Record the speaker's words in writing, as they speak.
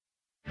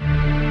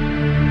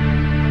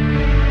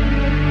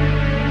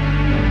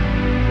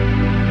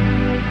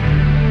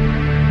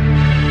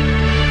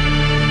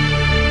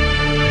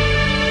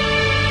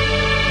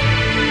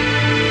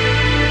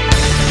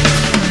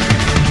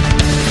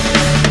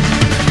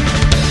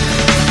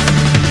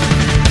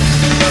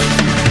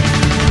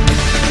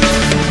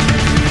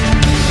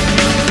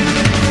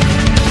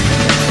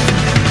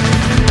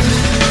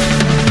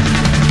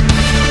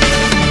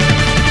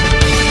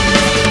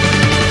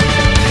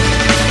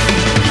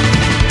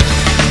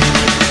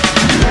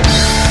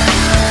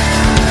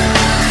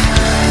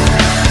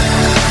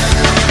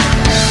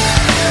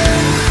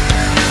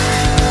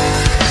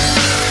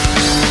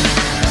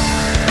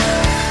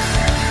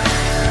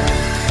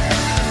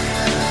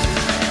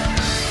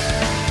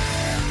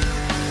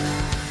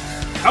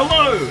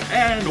Hello,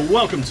 and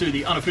welcome to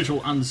the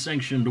Unofficial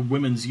Unsanctioned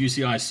Women's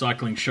UCI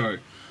Cycling Show.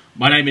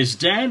 My name is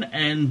Dan,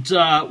 and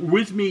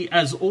with me,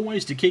 as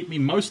always, to keep me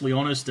mostly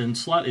honest and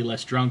slightly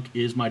less drunk,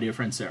 is my dear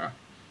friend Sarah.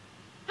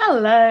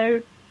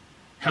 Hello.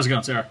 How's it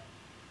going, Sarah?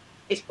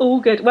 It's all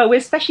good. Well, we're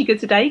especially good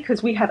today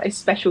because we have a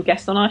special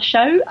guest on our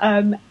show.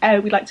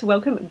 We'd like to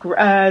welcome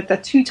the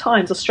 2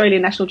 times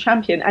Australian national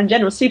champion and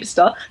general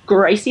superstar,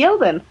 Gracie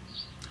Elvin.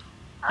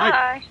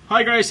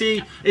 Hi,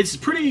 Gracie. It's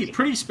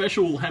pretty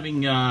special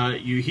having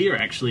you here,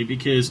 actually,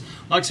 because,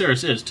 like Sarah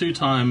says,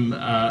 2-time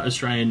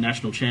Australian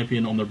national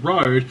champion on the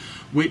road,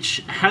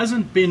 which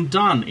hasn't been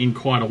done in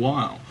quite a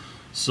while.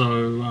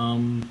 So,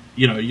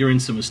 you're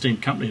in some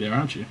esteemed company there,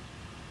 aren't you?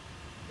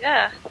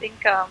 Yeah, I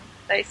think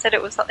they said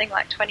it was something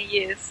like 20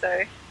 years.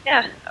 So,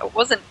 yeah, it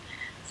wasn't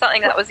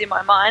something that was in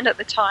my mind at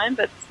the time,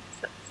 but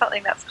it's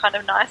something that's kind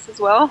of nice as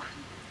well.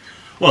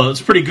 Well,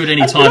 it's pretty good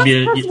any time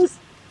you...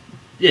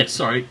 Yeah,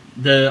 sorry.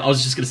 I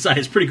was just going to say,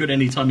 it's pretty good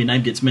any time your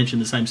name gets mentioned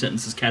in the same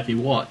sentence as Kathy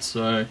Watt,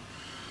 so,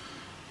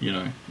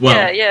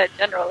 well... Yeah,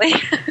 generally.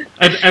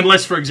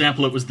 Unless, for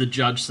example, it was the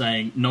judge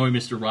saying, no,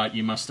 Mr. Wright,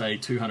 you must stay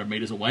 200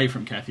 metres away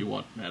from Kathy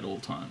Watt at all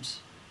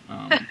times.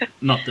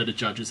 Not that a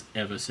judge has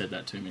ever said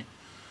that to me.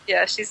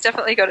 Yeah, she's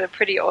definitely got a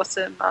pretty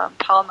awesome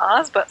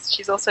palmarès, but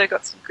she's also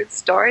got some good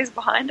stories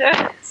behind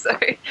her, so...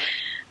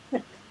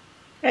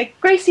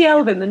 Gracie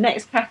Elvin, the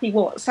next Kathy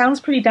Watt, sounds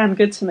pretty damn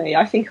good to me.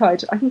 I think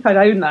I'd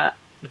own that.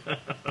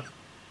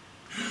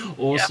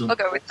 Awesome. Yeah, I'll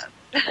go with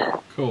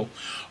that. Cool.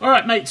 All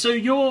right, mate. So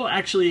you're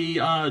actually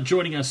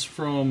joining us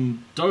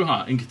from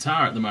Doha in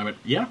Qatar at the moment,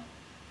 yeah?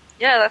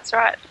 Yeah, that's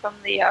right. From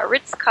the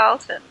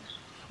Ritz-Carlton.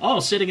 Oh,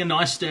 setting a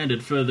nice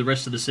standard for the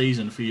rest of the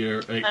season for your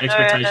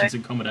expectations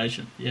and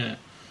accommodation. Yeah.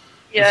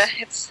 Yeah,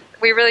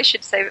 we really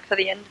should save it for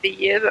the end of the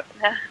year, but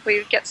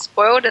we get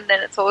spoiled and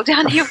then it's all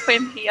downhill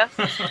from here.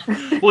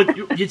 Well,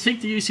 you'd think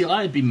the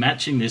UCI would be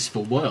matching this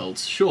for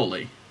Worlds,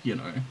 surely,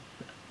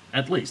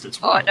 At least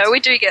it's Worlds. Oh, no, we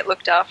do get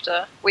looked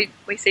after. We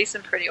see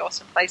some pretty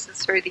awesome places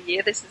through the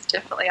year. This is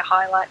definitely a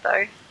highlight,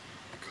 though.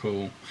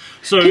 Cool.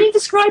 So, can you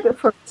describe it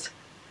for us?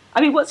 I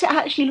mean, what's it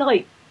actually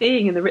like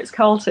being in the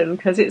Ritz-Carlton?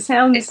 Because it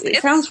sounds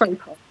very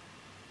cool.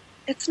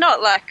 It's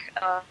not like...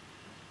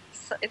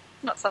 it's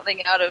not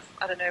something out of,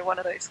 I don't know, one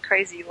of those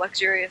crazy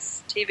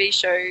luxurious TV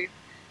show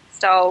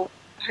style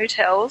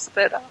hotels,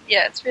 but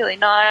yeah, it's really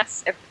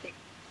nice.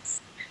 Everything's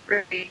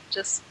really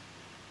just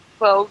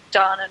well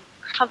done and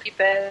comfy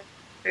bed,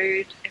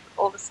 food,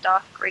 all the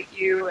staff greet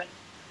you and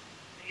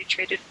you're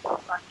treated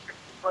like you're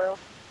royal.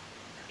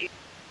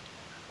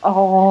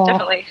 Oh,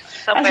 definitely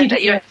somewhere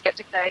that you don't get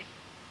to stay.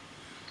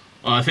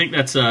 I think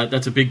that's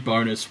a big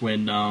bonus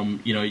when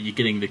you're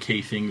getting the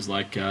key things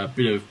like a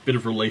bit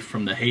of relief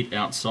from the heat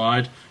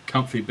outside,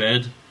 comfy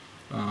bed.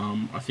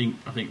 I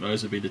think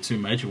those would be the 2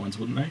 major ones,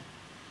 wouldn't they?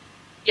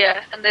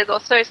 Yeah, and there's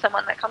also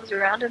someone that comes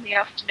around in the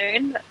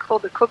afternoon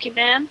called the Cookie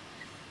Man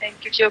and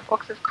gives you a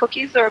box of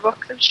cookies or a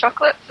box of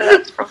chocolate. So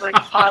that's probably the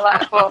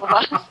highlight for all of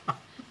us.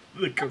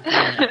 The Cookie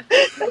Man.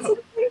 That's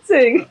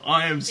amazing.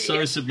 I am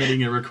so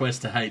submitting a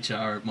request to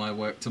HR at my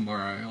work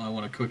tomorrow. I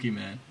want a Cookie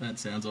Man. That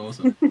sounds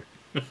awesome.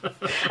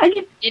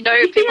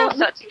 People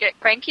start to get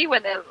cranky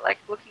when they're like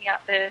looking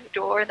out their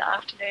door in the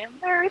afternoon.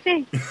 Where is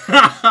he?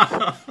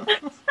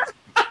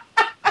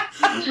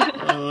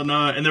 Oh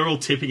no! And they're all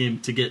tipping him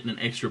to get an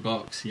extra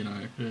box.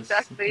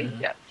 Exactly.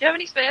 Yeah. Do you have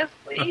any spares,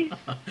 please?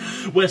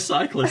 We're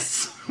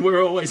cyclists.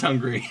 We're always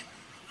hungry.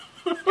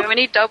 Yeah, we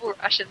need double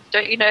rations.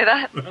 Don't you know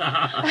that?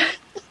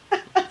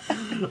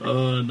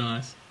 Oh,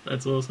 nice.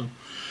 That's awesome.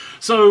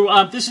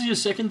 So, this is your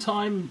second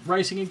time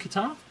racing in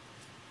Qatar?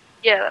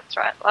 Yeah, that's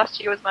right. Last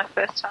year was my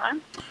first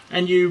time.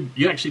 And you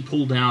actually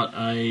pulled out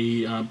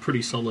a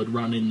pretty solid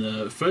run in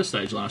the first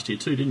stage last year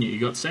too, didn't you? You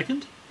got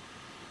second?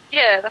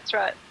 Yeah, that's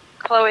right.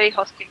 Chloe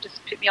Hosking just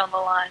put me on the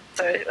line,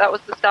 so that was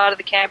the start of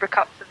the Canberra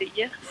Cup for the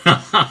year.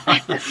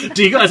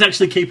 Do you guys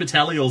actually keep a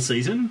tally all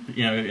season?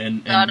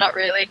 No, not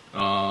really.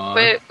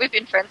 We've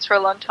been friends for a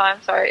long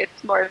time, so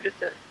it's more of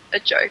just a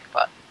joke,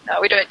 but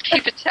no, we don't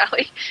keep a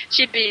tally.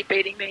 She'd be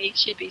beating me.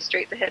 She'd be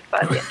streets ahead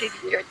by the end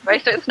of the year anyway,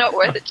 so it's not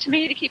worth it to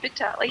me to keep a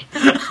tally.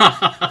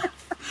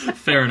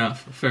 Fair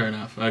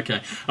enough.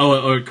 Okay.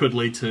 Or it could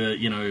lead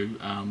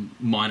to,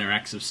 minor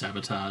acts of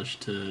sabotage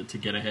to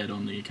get ahead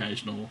on the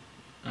occasional...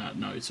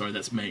 no, sorry,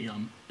 that's me.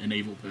 I'm an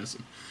evil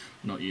person,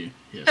 not you.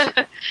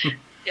 Yes.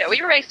 Yeah,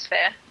 we race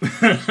fair.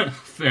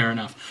 Fair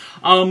enough.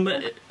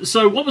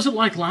 So what was it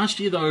like last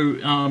year,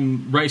 though,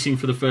 racing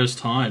for the first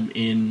time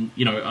in,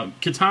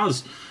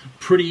 Qatar's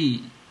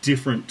pretty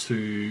different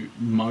to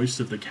most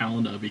of the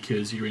calendar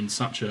because you're in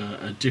such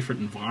a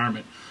different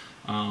environment.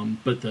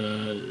 But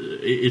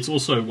it's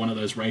also one of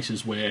those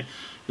races where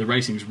the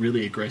racing's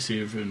really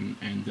aggressive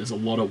and there's a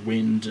lot of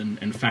wind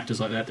and factors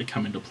like that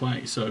come into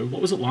play. So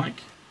what was it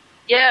like?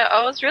 Yeah,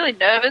 I was really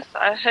nervous.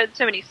 I heard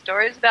so many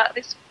stories about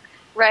this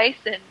race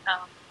and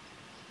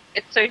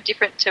it's so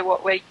different to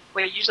what we're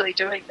usually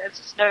doing. There's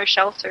just no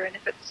shelter, and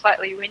if it's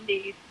slightly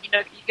windy,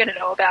 you're going to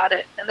know about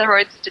it. And the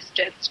roads are just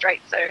dead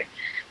straight, so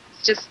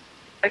it's just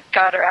a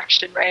gutter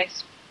action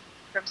race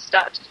from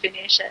start to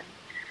finish. And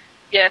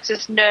yeah, it's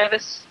just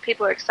nervous.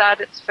 People are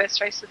excited. It's the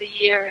first race of the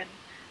year, and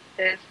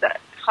there's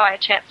that higher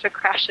chance for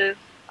crashes.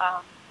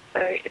 So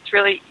it's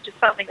really just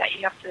something that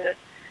you have to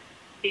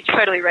be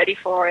totally ready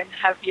for and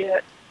have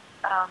your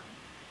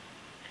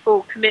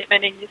full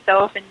commitment in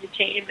yourself and your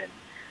team,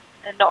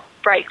 and not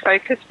break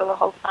focus for the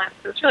whole time.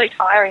 So it's really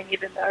tiring,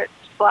 even though it's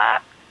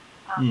flat.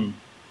 To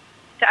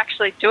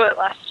actually do it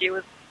last year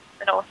was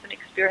an awesome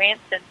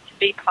experience, and to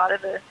be part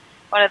of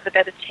one of the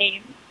better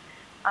teams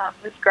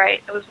was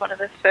great. It was one of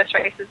the first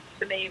races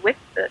for me with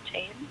the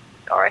team,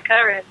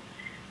 Orica,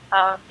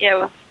 and it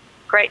was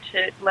great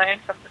to learn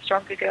from the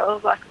stronger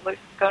girls like Lucy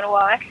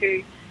Gonawike,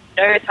 who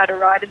knows how to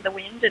ride in the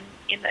wind and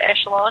in the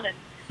echelon.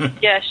 And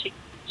yeah, she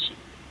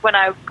when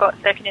I got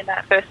second in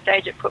that first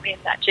stage, it put me in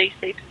that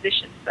GC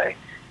position. So I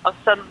was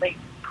suddenly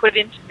put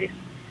into this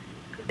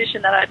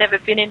position that I'd never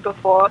been in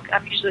before.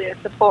 I'm usually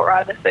a support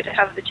rider, so to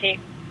have the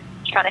team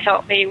trying to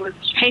help me was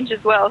strange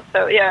as well.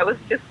 So yeah, it was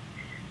just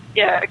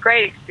a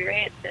great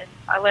experience, and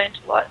I learned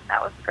a lot, and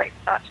that was a great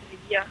start to the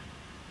year.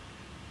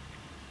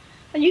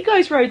 And you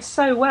guys rode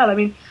so well. I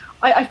mean,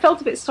 I felt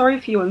a bit sorry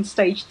for you on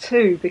stage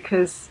 2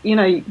 because,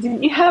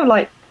 didn't you have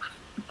like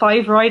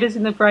 5 riders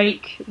in the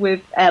break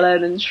with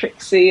Ellen and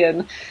Trixie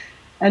and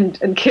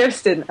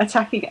Kirsten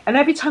attacking, and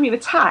every time you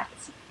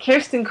attacked,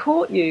 Kirsten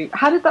caught you.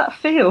 How did that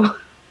feel?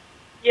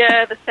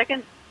 Yeah,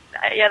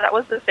 that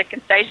was the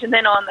second stage, and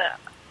then on the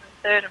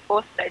third and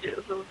fourth stage it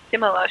was a little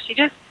similar. She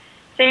just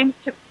seemed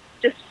to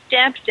just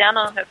stamp down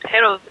on her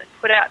pedals and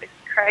put out this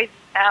crazy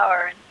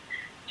power, and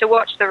to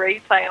watch the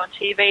replay on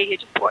TV, you're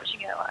just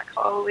watching it like,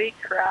 holy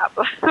crap.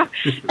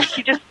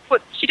 She just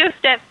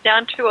stamps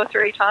down 2 or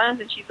 3 times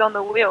and she's on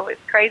the wheel. It's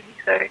crazy.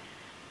 So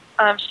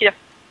she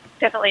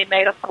definitely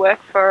made us work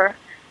for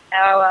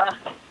our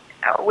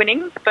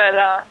winnings,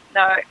 but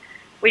no,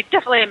 we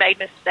definitely made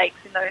mistakes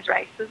in those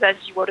races, as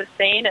you would have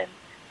seen, and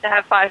to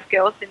have 5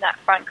 girls in that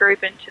front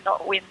group and to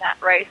not win that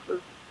race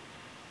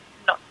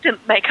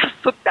didn't make us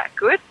look that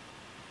good.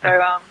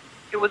 So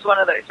it was one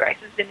of those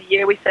races in the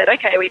year we said,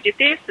 okay, we did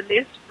this and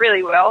this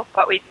really well,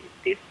 but we did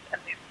this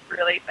and this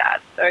really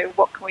bad. So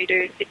what can we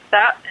do to fix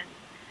that? And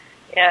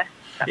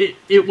yeah.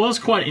 It was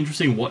quite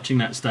interesting watching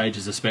that stage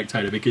as a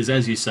spectator because,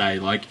 as you say,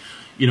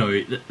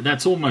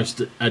 that's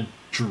almost a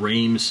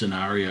dream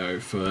scenario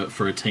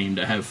for a team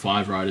to have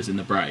 5 riders in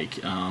the break.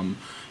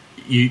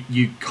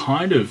 You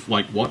kind of,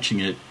 like, watching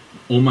it,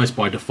 almost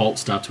by default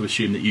start to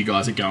assume that you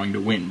guys are going to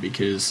win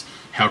because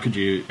how could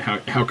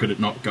it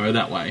not go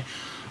that way?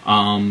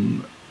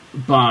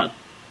 But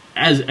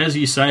as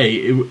you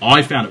say,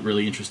 I found it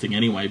really interesting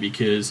anyway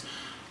because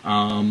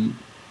when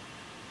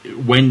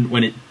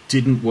it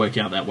didn't work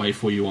out that way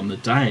for you on the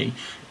day,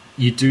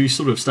 you do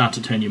sort of start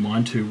to turn your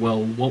mind to,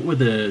 well, what were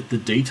the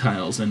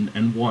details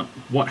and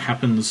what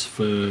happens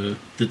for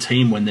the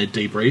team when they're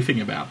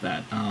debriefing about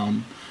that?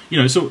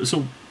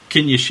 So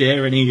can you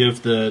share any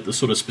of the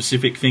sort of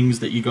specific things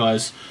that you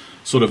guys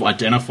sort of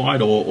identified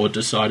or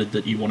decided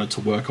that you wanted to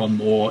work on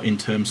more in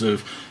terms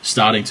of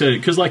starting to,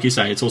 because like you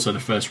say, it's also the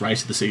first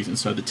race of the season,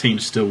 so the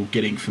team's still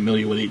getting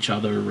familiar with each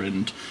other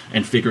and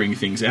figuring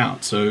things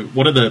out. So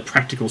what are the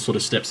practical sort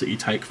of steps that you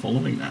take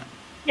following that?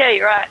 Yeah,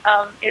 you're right.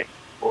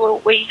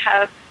 We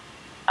have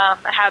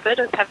a habit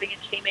of having a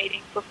team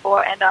meeting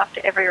before and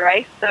after every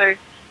race, so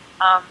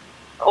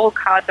all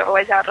cards are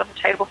always out on the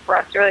table for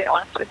us, really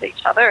honest with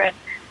each other, and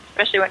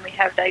especially when we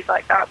have days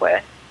like that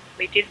where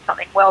we did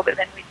something well but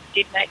then we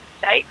did make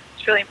mistakes.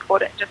 It's really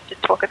important just to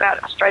talk about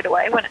it straight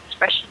away when it's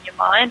fresh in your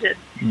mind, and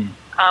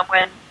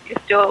when you're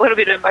still a little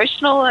bit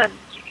emotional, and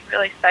you can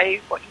really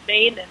say what you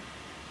mean,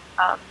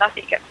 and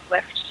nothing gets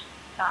left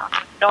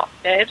not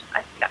said.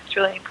 I think that's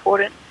really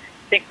important.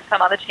 I think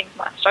some other teams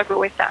might struggle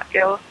with that.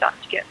 Girls start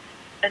to get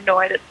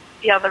annoyed at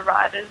the other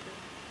riders,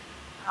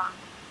 and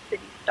then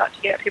you start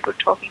to get people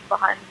talking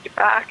behind your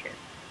back, and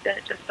then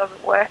it just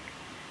doesn't work.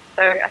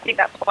 So I think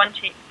that's one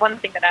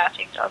thing that our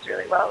team does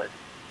really well is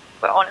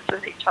we're honest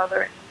with each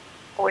other and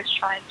always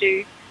try and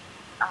do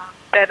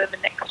better the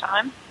next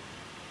time.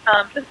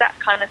 Just that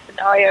kind of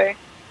scenario,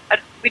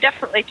 we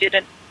definitely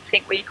didn't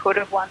think we could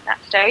have won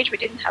that stage. We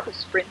didn't have a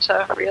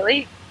sprinter,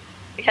 really.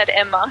 We had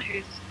Emma,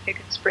 who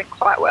can sprint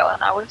quite well,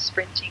 and I was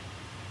sprinting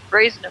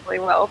reasonably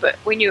well, but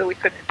we knew we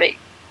couldn't beat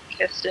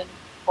Kirsten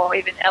or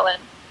even Ellen.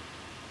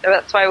 So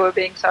that's why we were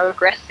being so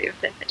aggressive,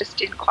 and it just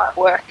didn't quite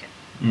work.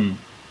 And,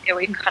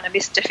 we kind of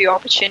missed a few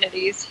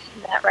opportunities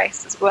in that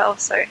race as well.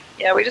 So,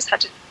 yeah, we just had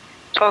to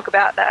talk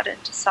about that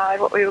and decide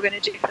what we were going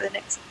to do for the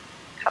next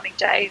coming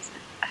days.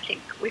 And I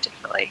think we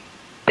definitely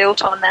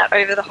built on that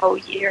over the whole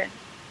year, and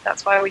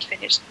that's why we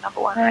finished the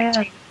number 1 ranked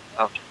team in the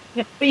world.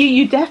 Yeah, but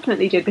you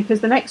definitely did,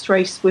 because the next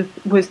race was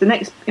the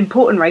next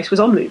important race was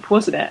Omloop,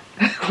 wasn't it?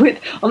 With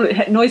Omloop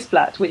het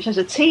Neusplat, which as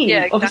a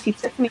team, obviously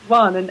Tiffany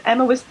won and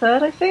Emma was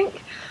third, I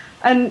think.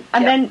 And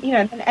then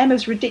then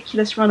Emma's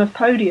ridiculous run of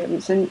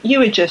podiums, and you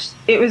were just,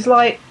 it was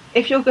like,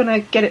 if you're going to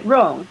get it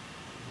wrong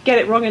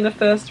in the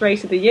first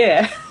race of the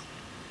year.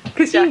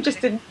 Because you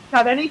just didn't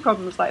have any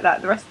problems like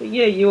that the rest of the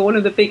year. You were one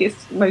of the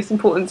biggest, most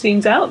important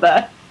teams out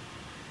there.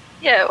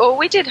 Yeah, well,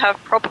 we did have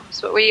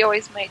problems, but we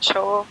always made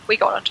sure we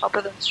got on top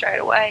of them straight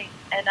away.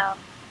 And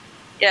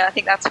yeah, I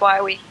think that's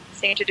why we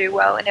seem to do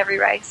well in every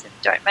race and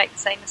don't make the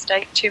same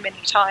mistake too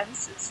many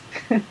times. Is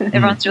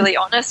everyone's really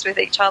honest with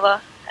each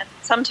other, and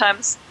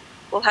sometimes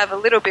we'll have a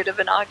little bit of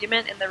an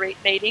argument in the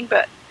meeting,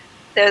 but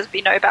there'll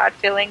be no bad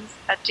feelings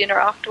at dinner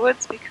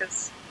afterwards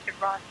because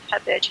everyone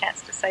had their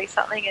chance to say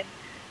something and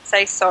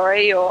say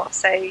sorry or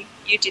say,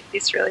 you did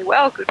this really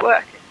well, good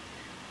work. And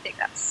I think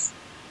that's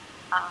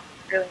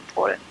really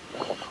important.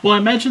 Well, I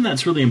imagine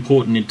that's really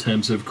important in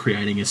terms of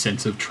creating a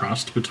sense of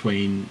trust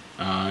between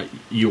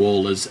you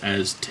all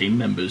as team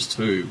members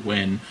too,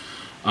 when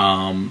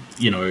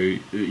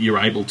you're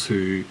able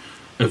to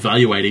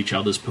evaluate each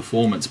other's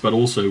performance, but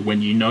also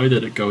when you know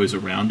that it goes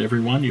around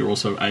everyone, you're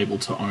also able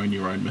to own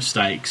your own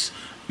mistakes,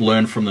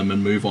 learn from them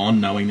and move on,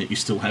 knowing that you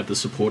still have the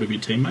support of your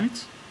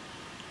teammates.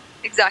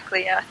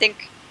 Exactly, yeah. I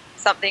think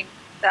something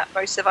that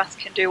most of us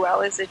can do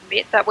well is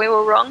admit that we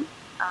were wrong.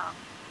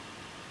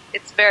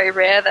 It's very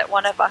rare that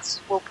one of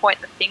us will point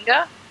the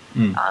finger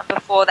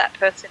before that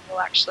person will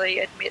actually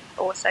admit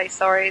or say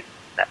sorry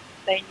that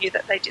they knew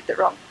that they did the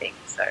wrong thing.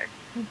 So,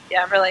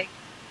 yeah, I'm really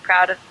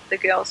proud of the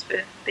girls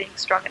for being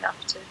strong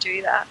enough to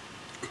do that.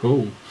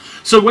 Cool.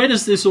 So where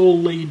does this all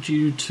lead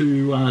you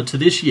to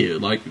this year?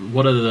 Like,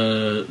 what are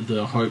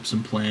the hopes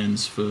and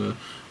plans for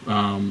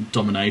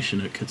domination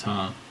at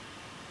Qatar?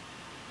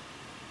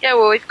 Yeah,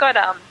 well, we've got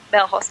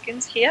Mel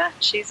Hoskins here.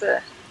 She's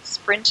a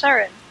sprinter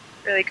and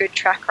really good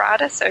track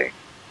rider, so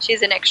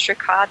she's an extra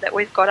card that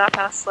we've got up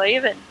our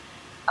sleeve. And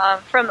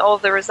from all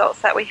the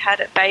results that we had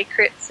at Bay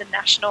Crits and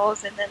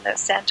Nationals and then the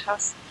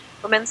Santos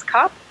Women's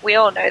Cup, we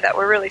all know that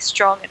we're really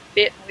strong and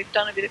fit, and we've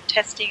done a bit of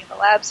testing in the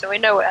lab, so we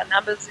know our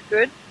numbers are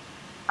good.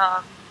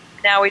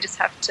 Now we just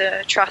have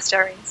to trust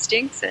our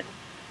instincts and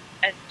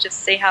just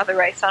see how the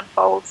race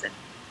unfolds and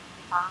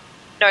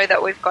know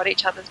that we've got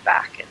each other's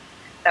back and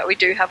that we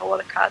do have a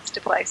lot of cards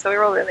to play. So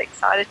we're all really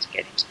excited to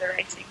get into the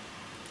racing.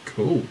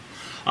 Cool.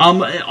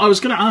 I was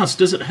going to ask,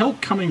 does it help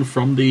coming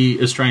from the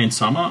Australian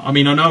summer? I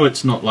mean, I know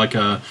it's not like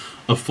a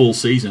full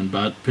season,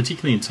 but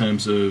particularly in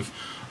terms of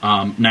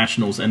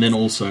nationals, and then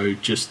also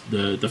just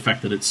the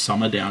fact that it's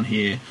summer down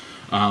here,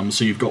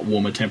 so you've got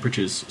warmer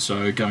temperatures,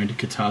 so going to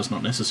Qatar is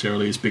not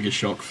necessarily as big a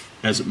shock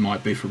as it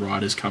might be for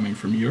riders coming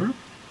from Europe.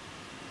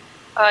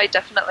 Oh,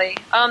 definitely.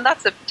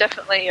 That's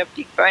definitely a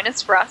big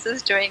bonus for us,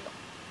 is doing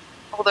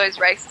all those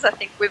races. I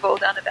think we've all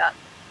done about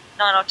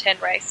 9 or 10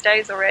 race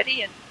days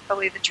already, and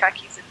probably the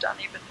trackies have done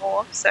even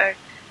more. So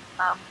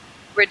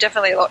we're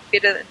definitely a lot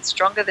fitter and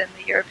stronger than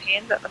the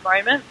Europeans at the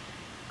moment.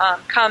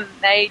 Come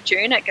May,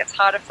 June, it gets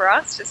harder for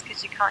us just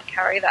because you can't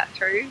carry that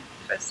through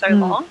for so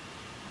long.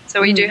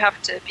 So we do have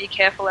to be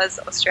careful as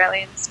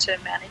Australians to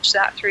manage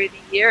that through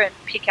the year and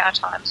pick our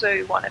times where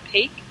we want to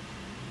peak.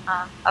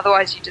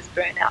 Otherwise you just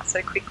burn out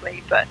so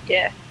quickly. But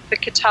yeah, for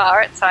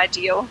Qatar it's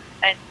ideal,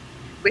 and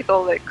with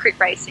all the crit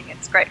racing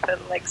it's great for the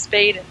leg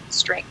speed and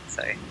strength.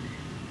 So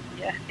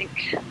yeah,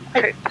 I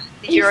hope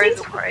the Euros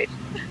are great.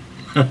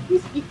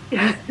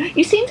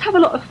 You seem to have a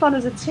lot of fun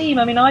as a team.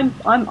 I mean,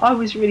 I've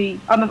always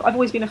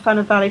been a fan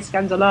of Vale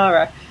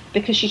Scandolara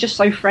because she's just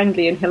so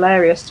friendly and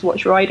hilarious to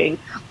watch riding.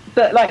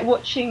 But like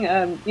watching,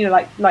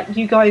 like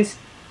you guys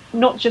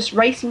not just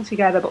racing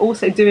together, but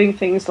also doing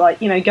things like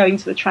going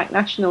to the track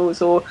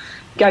nationals or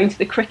going to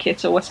the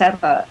cricket or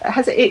whatever.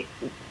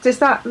 Does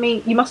that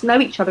mean you must know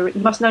each other?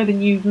 You must know the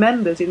new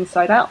members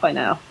inside out by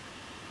now.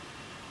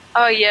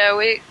 Oh yeah,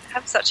 we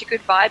have such a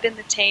good vibe in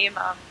the team.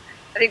 I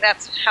think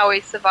that's how we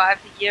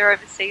survived the year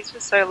overseas for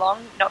so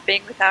long, not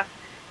being with our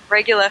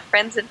regular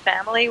friends and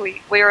family.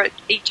 We're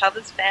each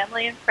other's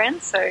family and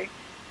friends. So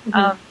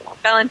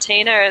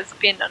Valentina has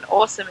been an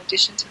awesome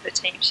addition to the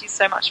team. She's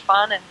so much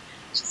fun and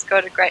she's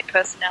got a great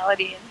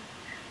personality. And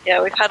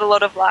yeah, we've had a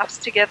lot of laughs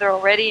together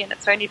already, and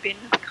it's only been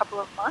a couple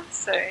of months.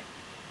 So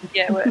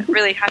yeah, we're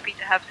really happy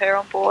to have her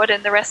on board,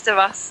 and the rest of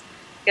us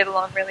get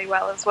along really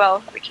well as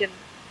well. We can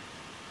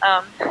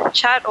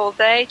chat all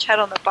day, chat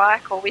on the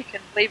bike, or we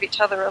can leave each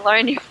other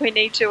alone if we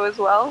need to as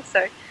well.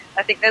 So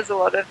I think there's a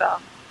lot of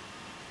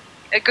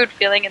a good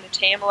feeling in the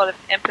team, a lot of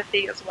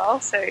empathy as well.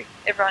 So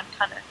everyone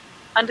kind of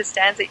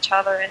understands each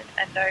other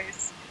and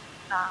knows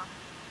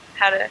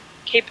how to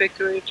keep a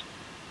good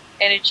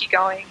energy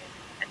going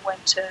and when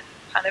to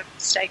kind of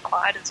stay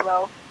quiet as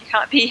well. You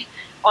can't be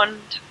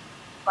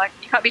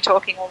you can't be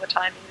talking all the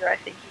time either. I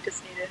think you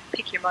just need to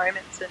pick your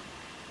moments. And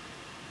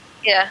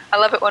yeah, I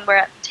love it when we're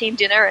at team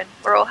dinner and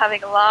we're all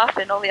having a laugh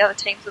and all the other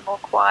teams are more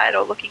quiet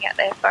or looking at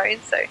their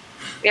phones. So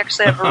we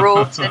actually have a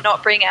rule to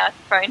not bring our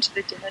phone to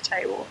the dinner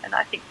table, and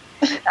I think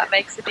that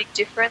makes a big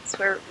difference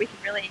where we can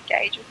really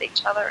engage with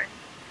each other,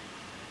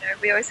 and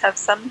we always have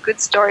some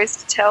good stories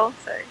to tell.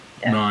 So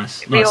yeah,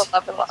 nice. We all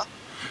love a laugh.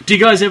 Do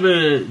you guys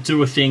ever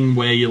do a thing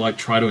where you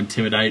try to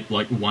intimidate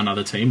one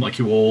other team? Like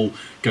you all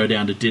go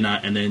down to dinner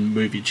and then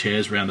move your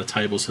chairs around the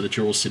table so that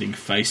you're all sitting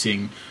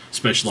facing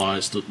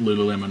Specialized,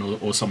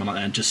 Lululemon or someone like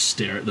that, and just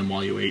stare at them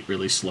while you eat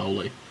really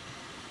slowly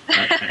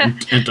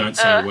and don't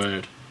say a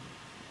word.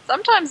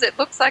 Sometimes it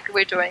looks like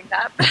we're doing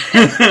that, but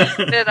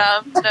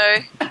no,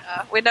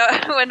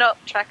 we're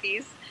not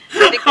trackies.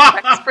 I think the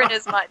track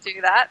sprinters might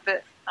do that,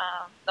 but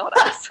not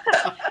us.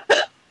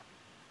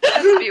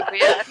 That's a bit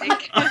weird, I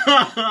think.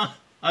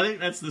 I think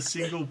that's the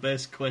single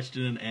best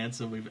question and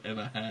answer we've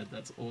ever had.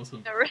 That's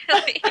awesome. No,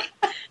 really?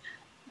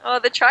 Oh,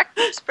 the track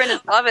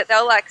sprinters love it.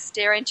 They'll like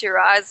stare into your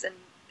eyes, and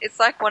it's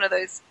like one of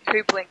those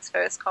who blinks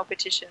first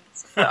competitions.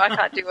 So I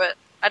can't do it.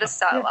 I just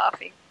start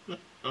laughing.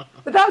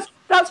 But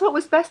that's what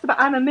was best about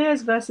Anna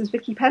Mears versus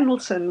Vicky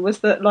Pendleton,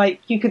 was that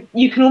like you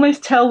can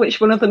almost tell which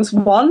one of them's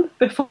won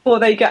before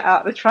they get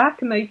out the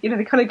track, and they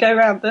kind of go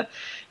around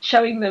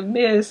showing them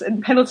Mears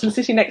and Pendleton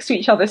sitting next to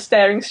each other,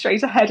 staring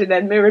straight ahead in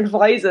their mirrored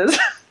visors.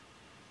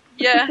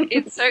 Yeah,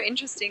 it's so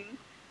interesting,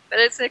 but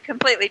it's a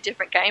completely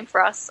different game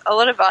for us. A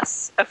lot of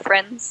us are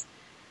friends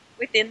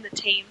within the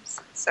teams,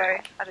 so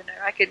I don't know.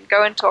 I can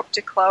go and talk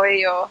to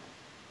Chloe or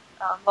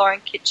Lauren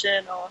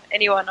Kitchen or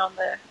anyone on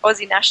the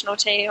Aussie national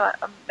team. I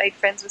made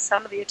friends with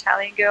some of the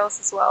Italian girls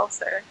as well.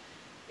 So,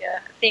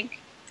 yeah, I think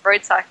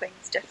road cycling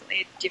is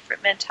definitely a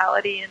different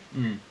mentality,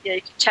 and yeah,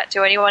 you can chat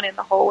to anyone in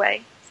the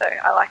hallway. So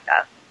I like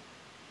that.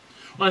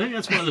 Well, I think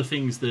that's one of the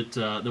things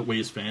that we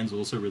as fans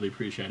also really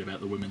appreciate about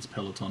the women's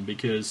peloton,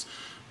 because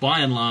by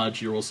and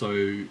large you're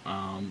also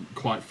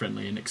quite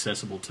friendly and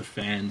accessible to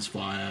fans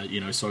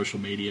via social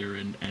media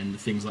and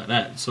things like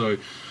that. So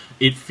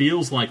it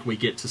feels like we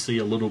get to see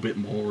a little bit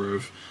more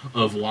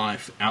of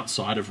life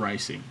outside of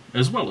racing,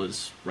 as well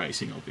as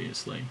racing,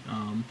 obviously.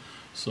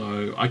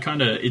 So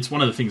it's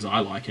one of the things I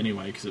like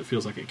anyway, because it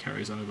feels like it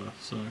carries over.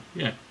 So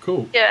yeah,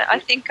 cool. Yeah, I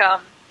think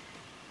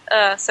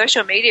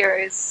social media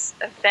is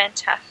a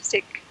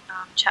fantastic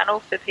channel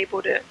for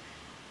people to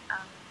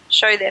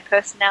show their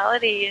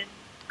personality and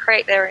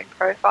create their own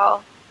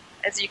profile.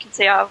 As you can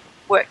see, I've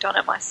worked on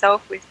it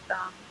myself with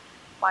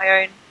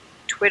my own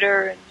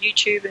Twitter and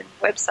YouTube and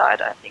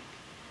website. I think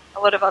a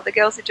lot of other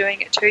girls are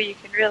doing it too. You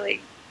can really,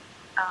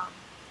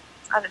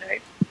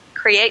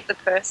 create the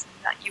person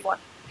that you want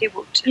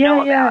people to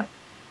know about.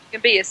 You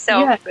can be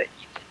yourself, but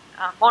you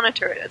can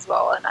monitor it as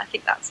well, and I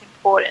think that's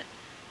important.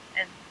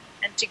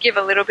 And to give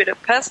a little bit of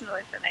personal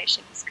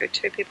information is good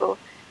too. People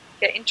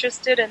get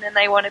interested and then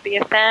they want to be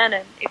a fan,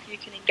 and if you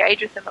can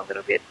engage with them a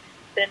little bit,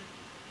 then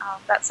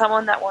that's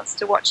someone that wants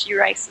to watch you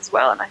race as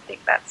well. And I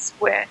think that's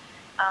where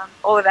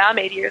all of our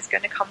media is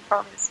going to come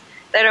from, is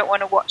they don't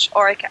want to watch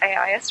Orica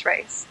AIS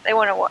race. They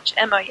want to watch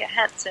Emma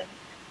Johansson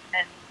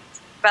and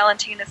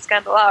Valentina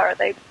Scandalara,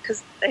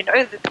 because they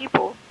know the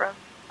people from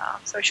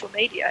social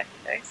media,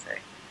 so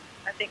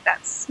I think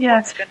that's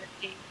what's going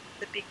to be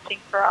the big thing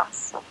for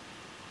us.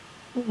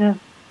 Yeah,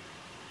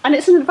 and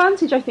it's an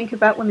advantage, I think,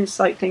 about women's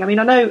cycling. I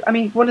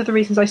mean, one of the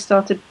reasons we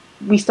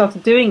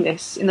started doing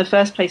this in the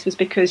first place was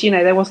because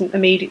there wasn't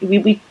immediate.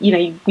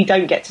 We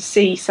don't get to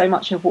see so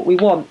much of what we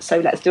want, so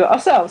let's do it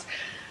ourselves.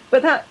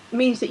 But that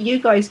means that you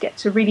guys get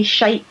to really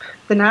shape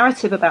the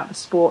narrative about the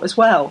sport as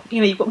well.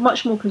 You've got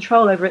much more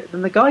control over it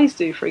than the guys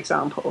do, for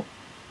example.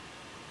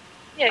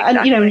 Yeah,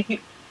 exactly.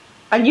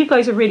 And you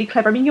guys are really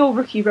clever. I mean, your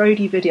rookie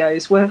roadie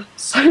videos were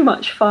so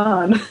much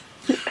fun.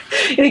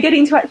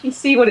 Getting to actually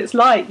see what it's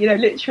like,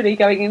 literally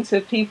going into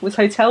people's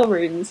hotel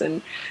rooms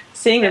and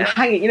seeing them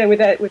hanging, with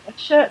their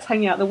shirts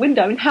hanging out the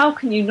window. I mean, how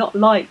can you not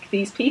like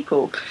these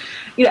people?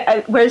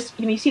 Whereas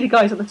you see the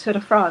guys on the Tour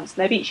de France,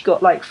 and they've each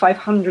got like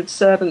 500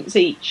 servants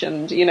each,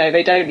 and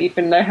they don't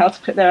even know how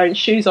to put their own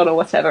shoes on or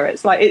whatever.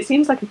 It's like, it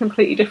seems like a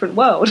completely different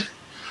world.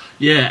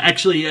 Yeah,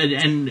 actually,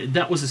 and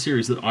that was a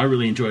series that I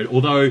really enjoyed.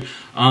 Although,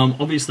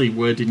 obviously,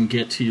 word didn't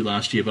get to you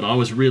last year, but I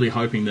was really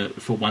hoping that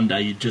for one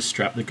day you'd just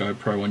strap the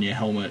GoPro on your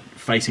helmet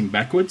facing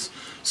backwards,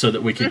 so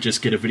that we could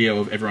just get a video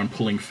of everyone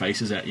pulling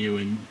faces at you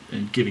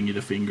and giving you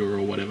the finger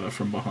or whatever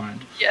from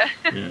behind. Yeah.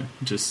 Yeah,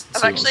 just.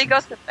 I've actually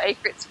got the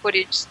favourites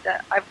footage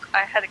that I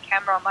had a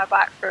camera on my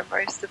bike for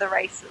most of the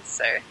races,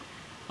 so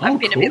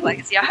I've been a bit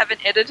lazy. I haven't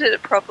edited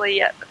it properly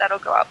yet, but that'll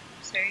go up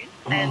soon.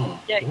 And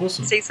you can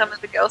see some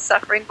of the girls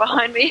suffering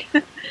behind me.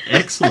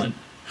 Excellent.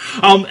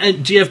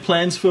 And do you have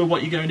plans for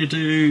what you're going to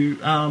do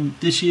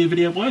this year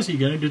video-wise? Are you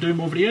going to do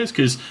more videos?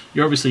 Because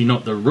you're obviously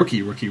not the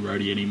rookie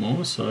roadie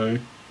anymore, so...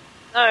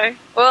 No.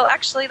 Well,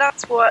 actually,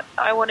 that's what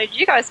I wanted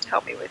you guys to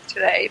help me with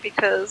today,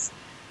 because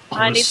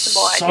I need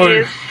some more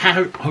ideas.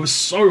 I was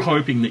so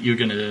hoping that you were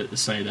going to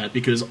say that,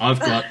 because I've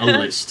got a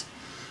list.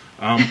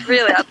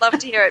 Really, I'd love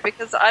to hear it,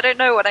 because I don't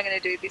know what I'm going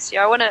to do this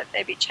year. I want to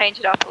maybe change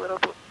it up a little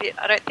bit.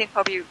 I don't think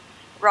I'll be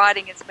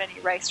writing as many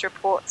race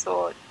reports,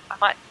 or I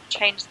might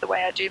change the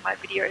way I do my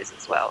videos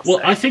as well. Well,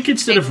 so I think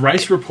instead of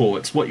race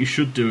reports, what you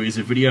should do is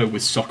a video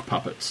with sock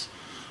puppets,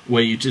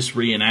 where you just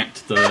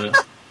reenact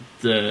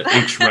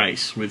each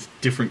race with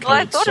different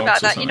coloured socks. Well, I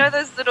thought about that.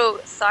 Those little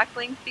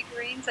cycling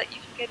figurines that you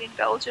can get in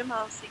Belgium?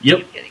 I was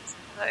thinking of getting some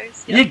of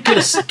those. Yeah,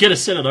 get a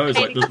set of those,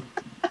 like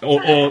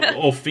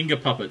or finger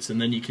puppets,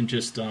 and then you can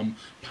just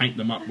paint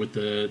them up with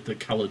the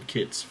coloured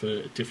kits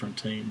for different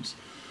teams.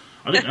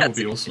 I think that would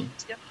be awesome.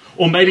 Yeah.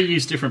 Or maybe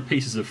use different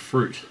pieces of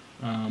fruit.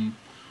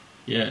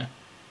 Yeah,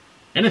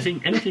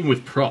 anything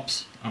with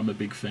props, I'm a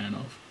big fan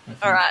of.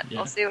 All right,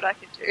 I'll see what I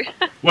can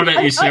do. What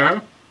about you,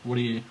 Sarah? What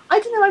do you? I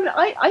don't know.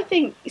 I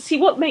think. See,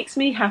 what makes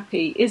me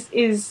happy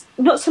is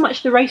not so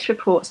much the race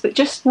reports, but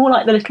just more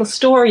like the little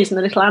stories and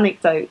the little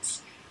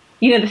anecdotes.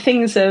 You know, the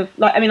things of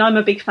like. I mean, I'm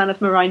a big fan of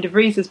Marijn de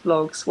Vries's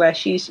blogs, where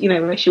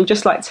where she'll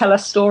just like tell a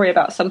story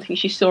about something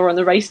she saw on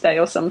the race day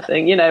or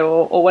something,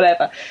 or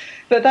whatever.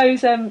 But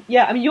those, I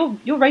mean,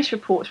 your race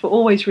reports were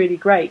always really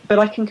great. But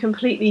I can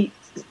completely,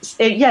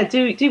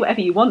 do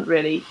whatever you want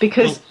really,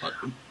 because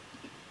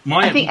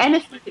I think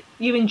anything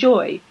you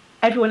enjoy,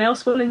 everyone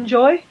else will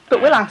enjoy.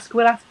 But we'll ask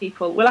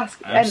people,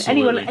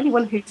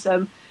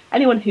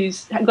 anyone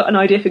who's got an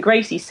idea for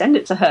Gracie, send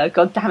it to her.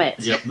 God damn it!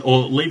 Yep.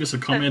 Or leave us a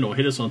comment, or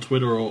hit us on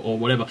Twitter, or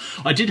whatever.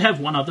 I did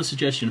have one other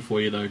suggestion for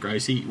you though,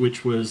 Gracie,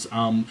 which was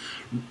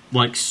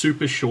like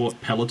super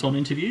short Peloton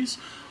interviews.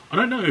 I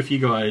don't know if you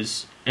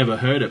guys ever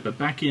heard it, but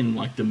back in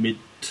like the mid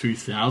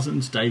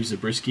 2000s, Dave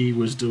Zabriskie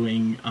was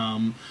doing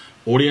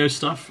audio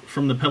stuff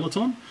from the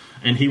Peloton,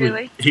 and he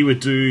would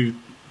do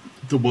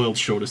the world's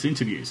shortest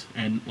interviews,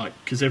 and like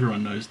because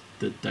everyone knows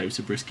that Dave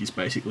Zabriskie's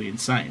basically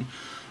insane.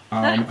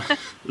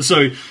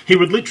 So he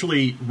would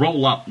literally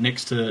roll up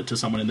next to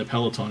someone in the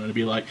Peloton and it'd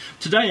be like,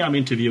 today I'm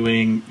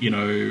interviewing,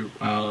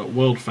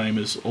 world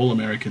famous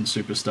all-American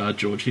superstar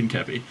George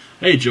Hincapie.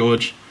 Hey,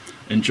 George.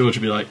 And George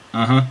would be like,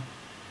 uh-huh.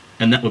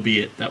 And that would be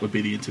it. That would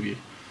be the interview.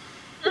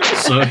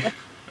 So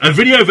a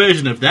video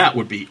version of that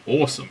would be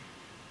awesome.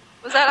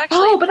 Was that actually...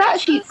 Oh, but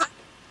actually...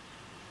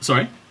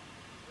 Sorry?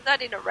 Was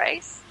that in a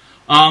race?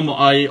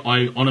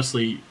 I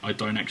honestly, I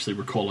don't actually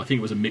recall. I think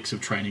it was a mix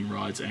of training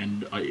rides,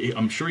 and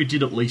I'm sure he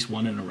did at least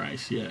one in a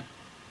race, yeah.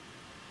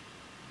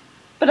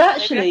 But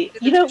actually,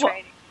 you know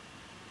what?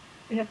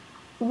 Yeah.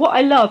 What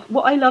I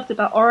loved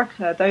about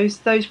Orica,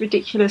 those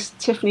ridiculous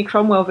Tiffany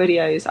Cromwell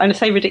videos. And I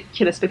say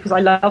ridiculous because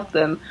I loved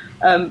them.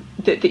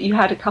 That you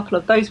had a couple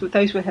of those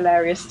were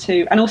hilarious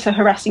too, and also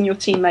harassing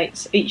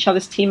each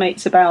other's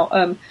teammates about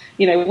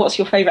what's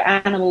your favourite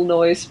animal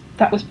noise.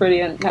 That was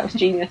brilliant. That was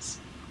genius.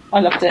 I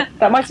loved it.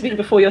 That might have been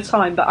before your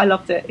time, but I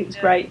loved it. It was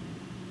great.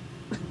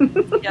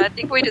 Yeah, I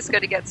think we just got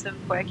to get some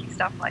quirky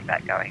stuff like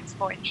that going. It's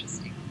more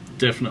interesting.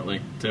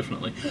 Definitely.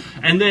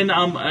 And then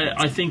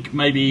I think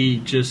maybe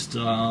just,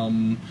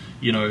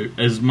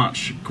 as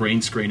much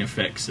green screen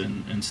effects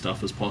and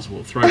stuff as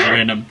possible. Throw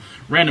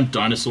random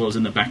dinosaurs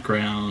in the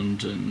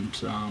background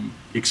and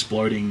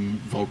exploding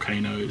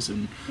volcanoes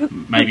and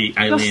maybe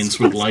aliens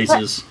with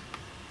lasers.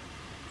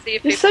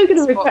 You're so good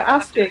at regret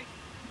asking.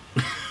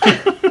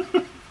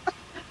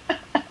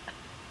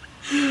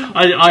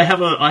 I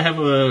have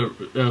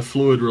a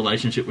fluid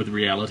relationship with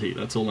reality.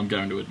 That's all I'm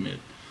going to admit.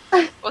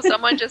 Or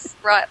someone just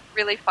right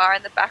really far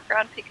in the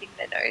background picking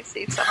their nose.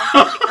 See if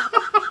someone's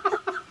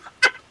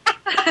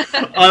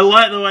I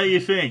like the way you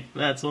think.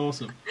 That's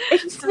awesome.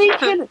 If you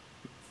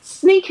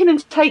sneak in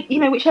and take,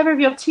 whichever of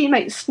your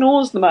teammates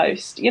snores the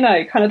most,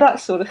 kind of that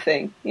sort of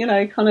thing.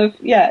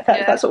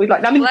 That's what we'd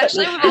like. I mean,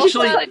 actually, we've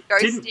started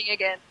ghosting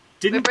again.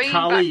 We're bringing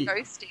Carly... back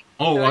ghosting.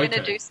 Oh, so we're okay.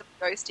 going to do some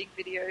ghosting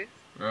videos.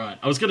 Right.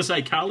 I was going to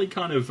say, Carly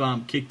kind of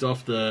kicked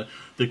off the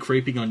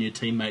creeping on your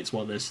teammates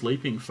while they're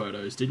sleeping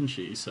photos, didn't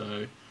she?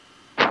 So,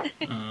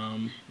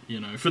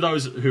 for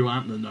those who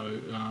aren't in the know,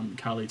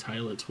 Carly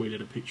Taylor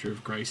tweeted a picture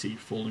of Gracie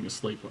falling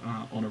asleep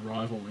on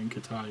arrival in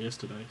Qatar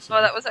yesterday. So.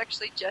 Oh, that was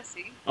actually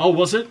Jessie. Oh,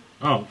 was it?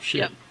 Oh,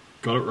 shit. Yep.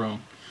 Got it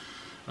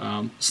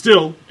wrong.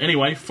 Still,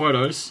 anyway,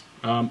 photos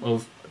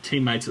of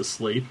teammates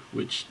asleep,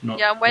 which not...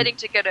 Yeah, I'm waiting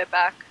to get her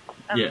back.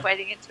 I'm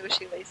waiting until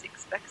she least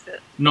expects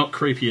it. Not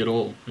creepy at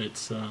all.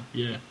 It's,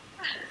 yeah.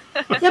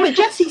 Yeah, but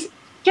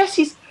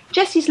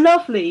Jessie's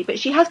lovely, but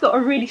she has got a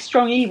really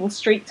strong evil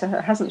streak to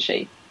her, hasn't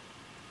she?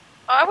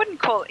 Oh, I wouldn't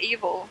call it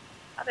evil.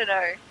 I don't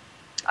know.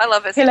 I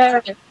love her.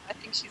 Hilarious. I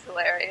think she's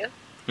hilarious.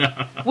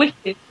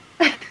 Wicked.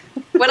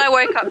 When I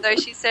woke up, though,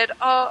 she said,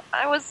 "Oh,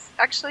 I was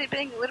actually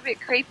being a little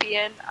bit creepy,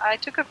 and I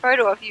took a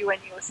photo of you when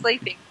you were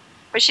sleeping."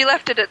 But she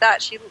left it at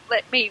that. She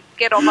let me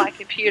get on my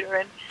computer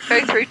and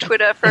go through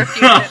Twitter for a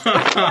few minutes.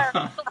 I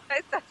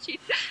realized that she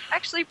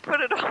actually put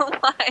it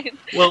online.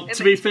 Well,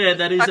 to be fair,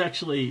 that's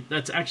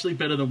actually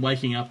better than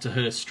waking up to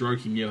her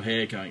stroking your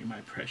hair, going,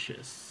 "My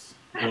precious,"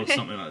 or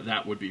something like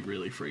that. Would be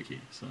really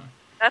freaky. So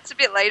that's a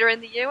bit later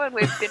in the year when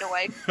we've been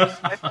away from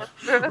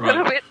for a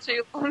little bit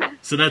too long.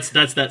 So that's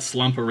that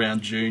slump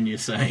around June. You're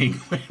saying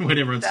when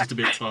everyone's just a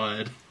bit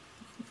tired.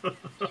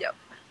 Yep.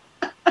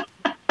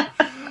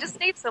 Just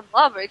need some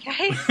love,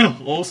 okay?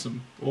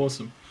 Awesome.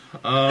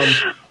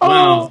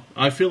 Wow,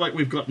 I feel like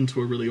we've gotten to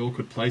a really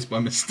awkward place by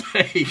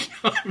mistake.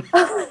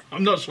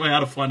 I'm not sure how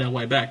to find our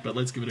way back, but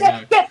let's give it a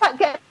go.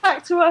 Get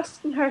back to us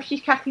and her if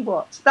she's Kathy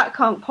Watts. That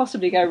can't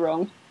possibly go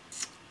wrong.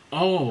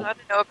 Oh. I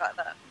don't know about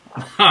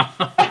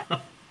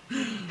that.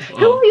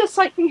 Who are your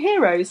cycling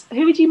heroes?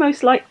 Who would you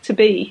most like to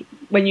be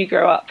when you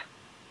grow up?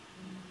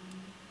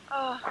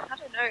 Oh, I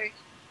don't know.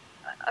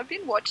 I've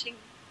been watching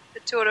the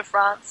Tour de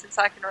France since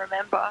I can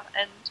remember,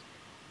 and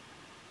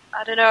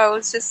I don't know, it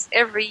was just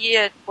every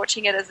year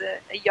watching it as a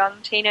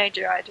young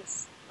teenager, I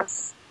just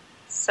was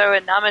so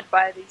enamored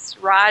by these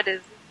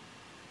riders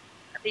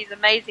and these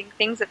amazing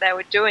things that they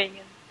were doing,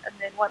 and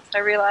then once I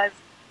realized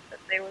that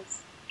there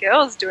was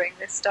girls doing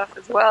this stuff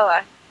as well,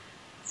 I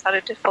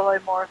started to follow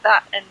more of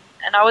that.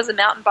 And I was a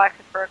mountain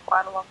biker for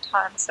quite a long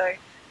time, so I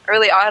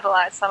really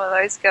idolized some of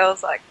those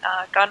girls, like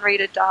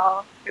Gunrita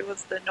Dahl, who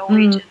was the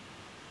Norwegian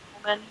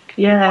woman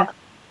who won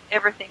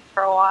everything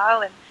for a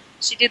while, and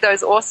she did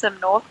those awesome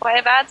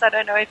Northwave ads. I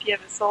don't know if you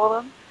ever saw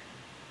them.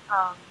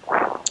 I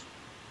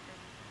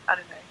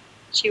don't know.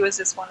 She was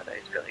just one of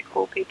those really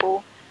cool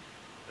people.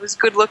 It was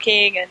good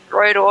looking and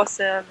rode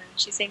awesome, and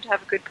she seemed to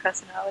have a good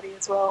personality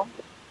as well.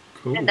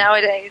 Cool. And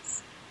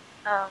nowadays,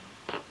 I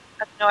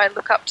don't know, I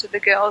look up to the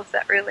girls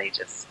that really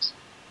just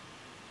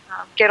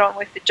get on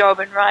with the job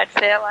and ride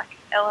fair, like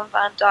Ellen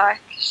Van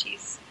Dyke.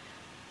 She's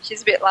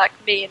a bit like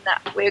me in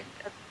that we're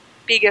a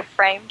bigger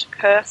framed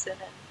person,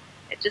 and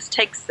it just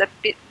takes a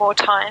bit more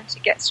time to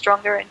get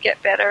stronger and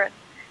get better. And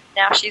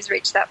now she's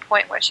reached that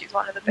point where she's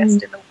one of the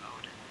best in the world.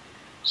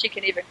 She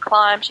can even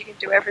climb, she can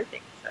do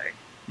everything. So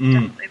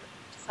definitely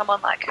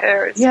someone like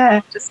her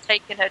has just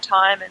taken her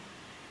time and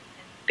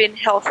been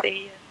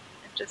healthy,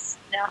 and just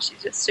now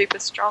she's just super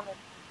strong, and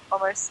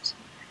almost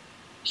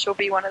she'll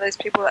be one of those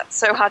people that's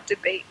so hard to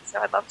beat.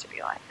 So I'd love to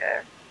be like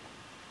her.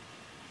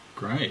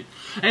 Great.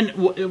 And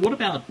what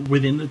about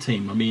within the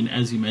team? I mean,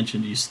 as you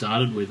mentioned, you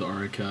started with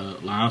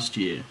Orica last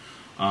year.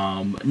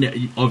 Now,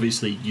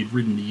 obviously, you'd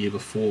ridden the year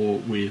before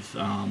with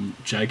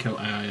Jayco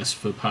AIS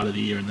for part of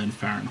the year and then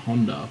Farron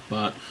Honda.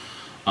 But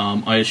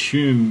I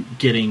assume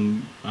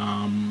getting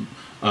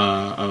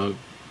a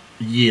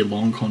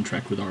year-long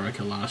contract with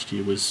Orica last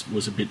year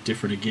was a bit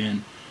different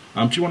again.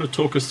 Do you want to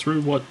talk us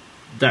through what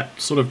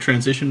that sort of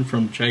transition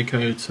from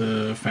Jayco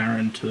to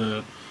Farron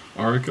to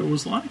Orica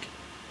was like?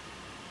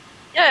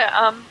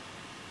 Yeah,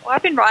 well,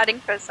 I've been riding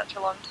for such a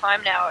long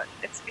time now.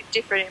 It's a bit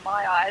different in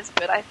my eyes,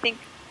 but I think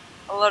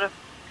a lot of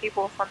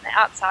people from the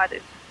outside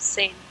have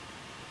seen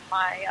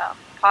my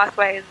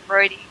pathway as a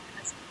roadie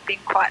has been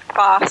quite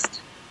fast.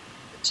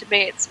 But to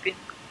me, it's been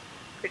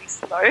pretty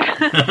slow.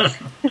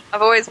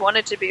 I've always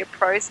wanted to be a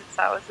pro since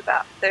I was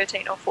about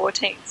 13 or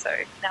 14, so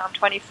now I'm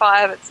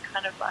 25. It's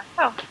kind of like,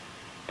 oh,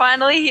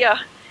 finally here.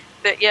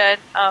 But yeah,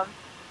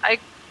 I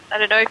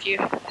don't know if you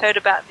heard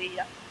about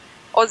the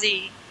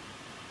Aussie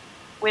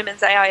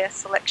Women's AIS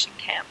selection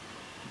camp.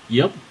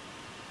 Yep.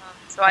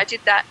 So I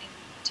did that in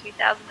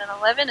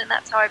 2011, and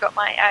that's how I got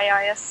my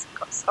AIS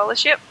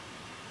scholarship,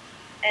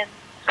 and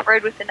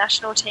rode with the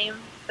national team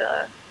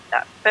for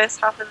that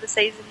first half of the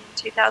season in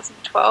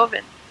 2012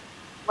 and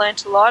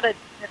learnt a lot. I'd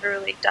never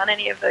really done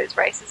any of those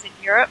races in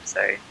Europe,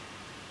 so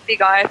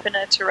big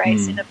eye-opener to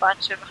race in a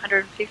bunch of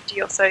 150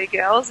 or so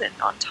girls and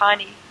on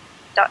tiny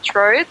Dutch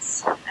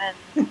roads, and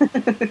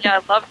yeah,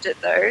 I loved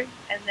it though.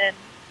 And then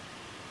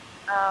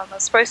I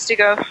was supposed to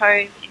go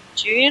home in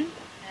June,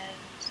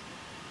 and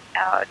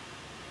our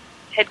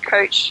head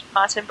coach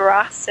Martin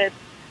Barras said,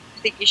 I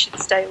think you should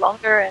stay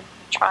longer and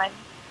try and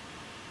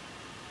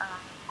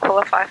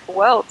qualify for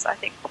Worlds. I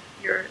think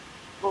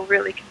we'll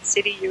really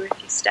consider you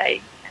if you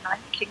stay, and I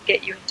can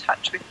get you in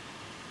touch with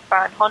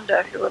Farron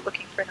Honda, who are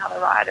looking for another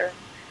rider, and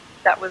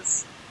that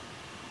was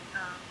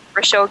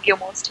Rochelle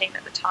Gilmore's team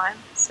at the time,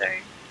 so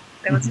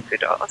there was a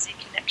good Aussie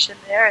connection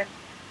there, and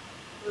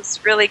it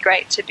was really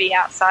great to be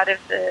outside of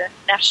the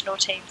national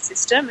team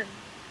system and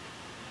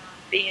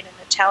be in an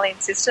Italian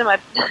system.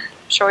 I'm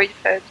sure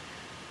you've heard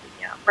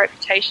the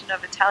reputation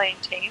of Italian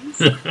teams.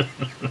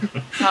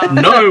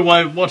 No,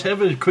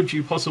 whatever could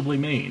you possibly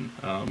mean?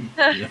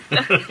 Yeah.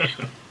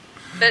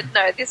 But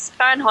no, this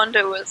Farron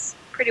Honda was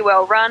pretty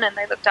well run, and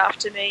they looked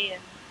after me,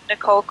 and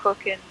Nicole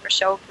Cook and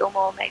Rochelle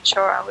Gilmore made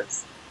sure I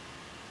was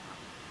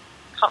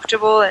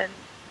comfortable and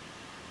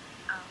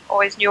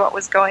always knew what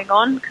was going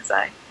on, because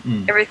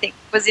everything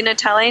was in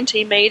Italian,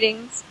 team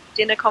meetings,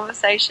 dinner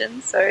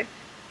conversations, so I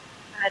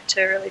had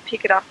to really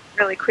pick it up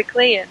really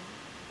quickly, and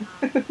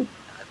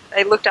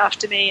they looked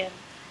after me, and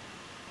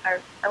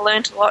I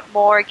learned a lot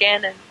more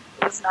again, and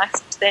it was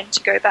nice then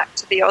to go back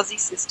to the Aussie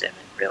system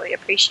and really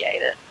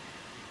appreciate it.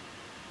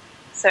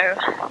 So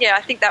yeah,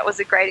 I think that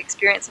was a great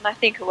experience, and I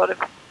think a lot of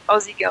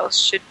Aussie girls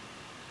should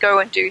go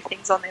and do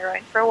things on their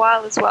own for a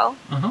while as well.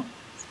 So,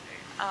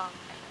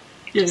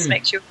 it just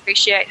makes you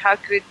appreciate how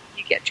good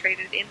you get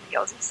treated in the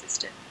Aussie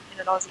system, in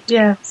an Aussie team.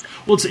 Yeah.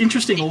 Well, it's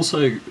interesting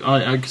also,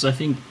 because I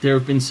think there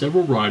have been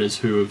several riders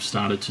who have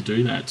started to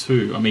do that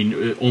too. I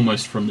mean,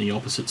 almost from the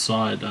opposite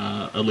side,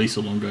 Elisa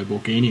Longo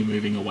Borghini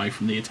moving away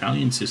from the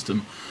Italian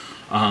system,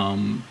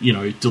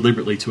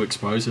 deliberately to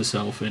expose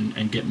herself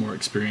and get more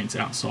experience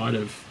outside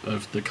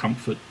of the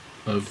comfort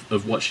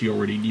of what she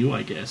already knew,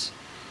 I guess.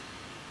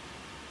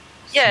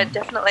 Yeah,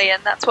 definitely,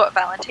 and that's what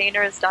Valentina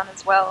has done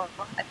as well.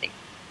 I think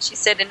she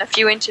said in a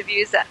few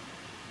interviews that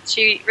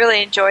she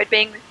really enjoyed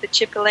being with the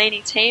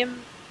Cipollini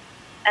team,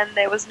 and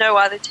there was no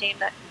other team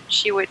that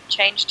she would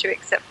change to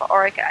except for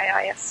Orica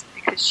AIS,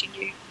 because she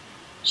knew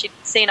she'd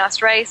seen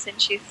us race and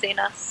she'd seen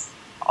us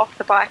off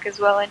the bike as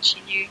well, and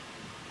she knew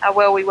how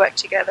well we worked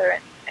together.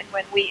 And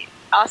when we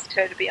asked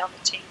her to be on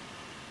the team,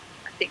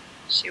 I think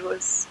she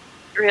was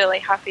really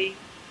happy,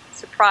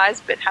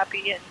 surprised but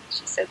happy, and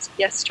she said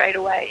yes straight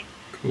away.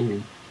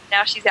 Cool.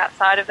 Now she's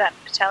outside of that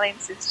Italian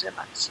system,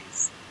 and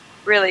she's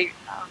really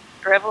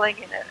reveling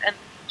in it and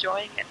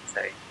enjoying it.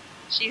 So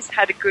she's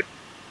had a good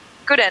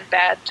and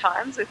bad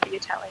times with the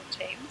Italian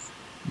teams.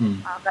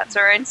 That's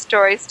her own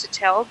stories to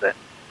tell, but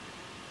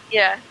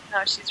yeah,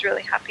 no, she's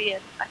really happy,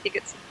 and I think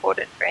it's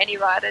important for any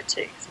rider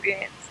to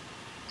experience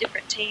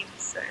different teams.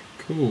 So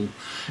cool.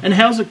 And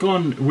how's it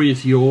gone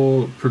with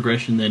your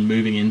progression then,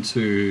 moving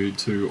into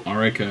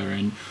Orica?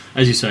 And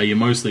as you say, you're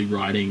mostly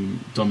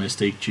riding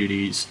domestic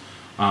duties,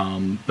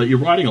 but you're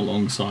riding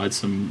alongside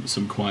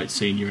some quite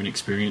senior and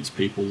experienced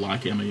people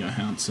like Emma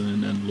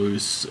Johansson and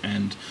Luce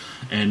and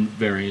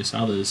various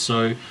others.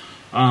 So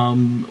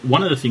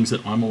one of the things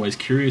that I'm always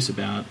curious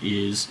about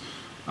is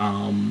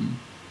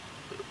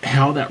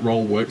how that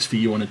role works for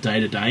you on a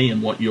day-to-day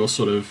and what your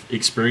sort of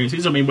experience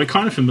is. I mean, we're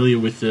kind of familiar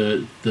with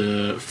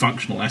the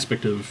functional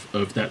aspect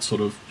of that sort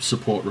of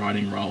support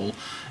riding role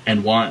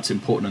and why it's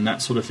important and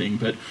that sort of thing,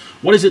 but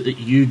what is it that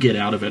you get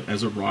out of it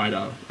as a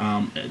rider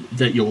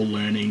that you're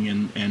learning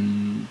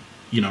and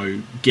you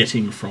know,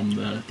 getting from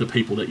the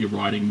people that you're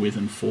riding with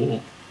and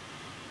for?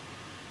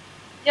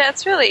 Yeah,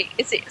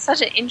 it's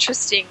such an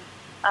interesting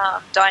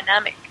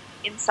dynamic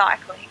in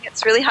cycling.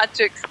 It's really hard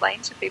to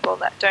explain to people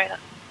that don't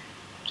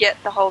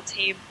get the whole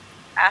team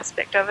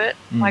aspect of it.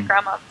 My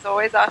grandmother's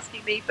always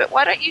asking me, but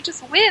why don't you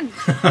just win?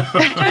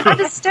 I don't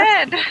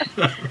understand.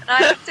 And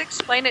I have to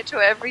explain it to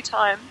her every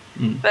time.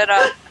 But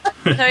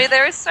no,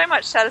 there is so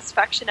much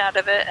satisfaction out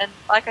of it. And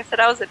like I said,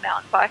 I was a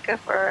mountain biker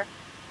for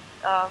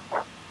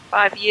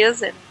 5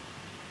 years, and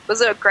it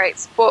was a great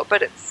sport,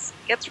 but it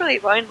gets really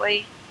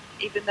lonely.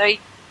 Even though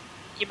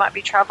you might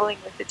be traveling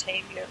with the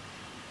team, you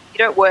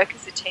don't work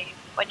as a team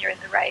when you're in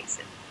the race.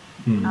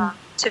 And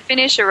to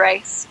finish a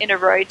race in a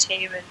road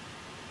team, and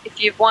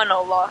if you've won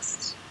or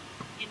lost,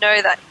 you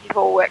know that you've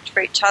all worked for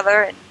each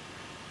other and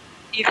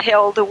you've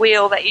held a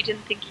wheel that you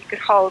didn't think you could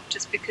hold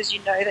just because you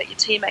know that your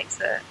teammates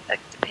are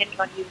depending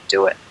on you to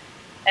do it.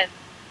 And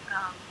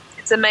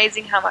it's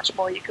amazing how much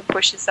more you can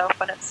push yourself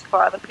when it's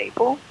for other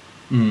people.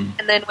 And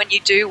then when you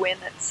do win,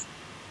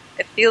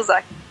 it feels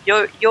like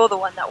you're the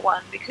one that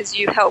won because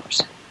you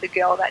helped the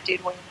girl that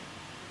did win.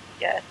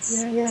 Yeah,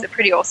 it's a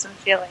pretty awesome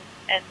feeling.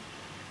 And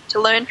to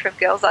learn from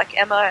girls like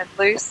Emma and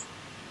Luce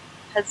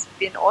has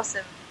been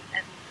awesome,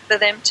 and for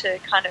them to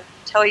kind of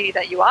tell you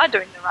that you are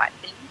doing the right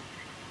thing,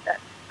 that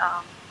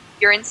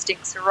your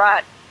instincts are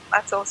right,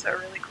 that's also a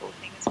really cool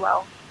thing as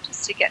well,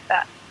 just to get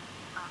that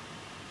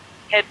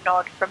head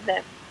nod from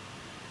them.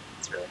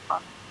 It's really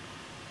fun.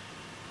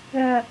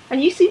 Yeah,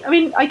 and you see, I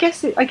mean, I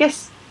guess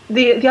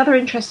the other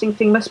interesting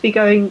thing must be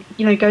going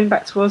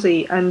back to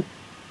Aussie and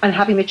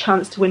having the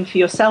chance to win for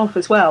yourself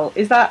as well.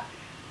 Is that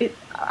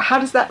how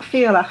does that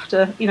feel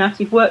after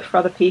you've worked for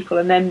other people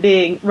and then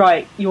being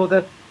right, you're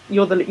the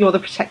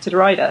protected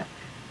rider?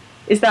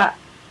 Was that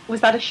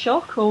a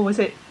shock, or was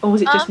it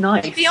just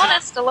nice? To be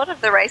honest, a lot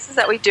of the races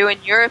that we do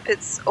in Europe,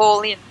 it's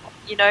all in.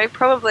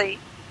 Probably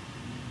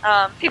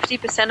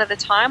 50% of the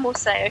time we'll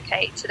say,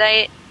 okay,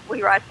 today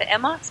we ride for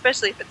Emma,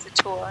 especially if it's a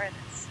tour and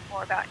it's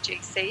more about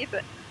GC.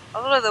 But a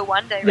lot of the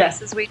one-day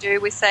races we do,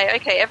 we say,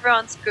 okay,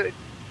 everyone's good,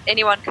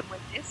 anyone can win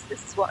this.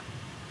 This is what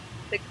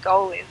the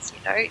goal is.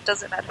 It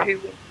doesn't matter who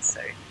wins.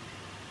 So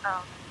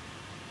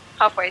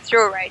halfway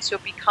through a race,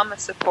 you'll become a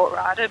support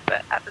rider,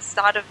 but at the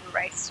start of the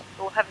race,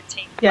 we'll have a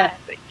team plan.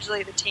 But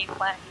usually the team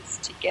plan is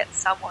to get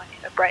someone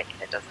in a break,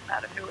 and it doesn't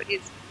matter who it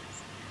is,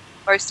 because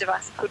most of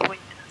us could win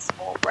in a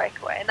small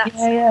breakaway, and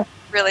that's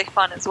really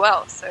fun as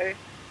well. So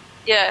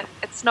yeah,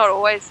 it's not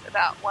always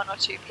about one or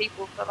two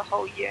people for the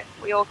whole year.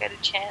 We all get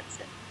a chance,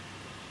 and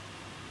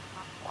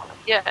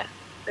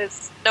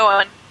there's no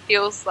one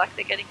feels like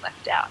they're getting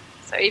left out.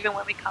 So even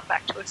when we come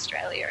back to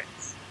Australia,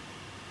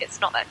 it's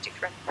not that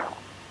different.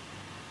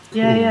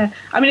 Yeah.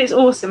 I mean, it's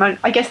awesome.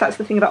 I guess that's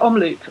the thing about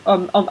Omloop.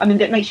 I mean,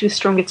 that makes you a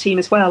stronger team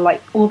as well.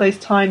 Like all those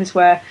times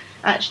where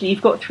actually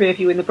you've got three of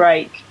you in the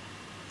break,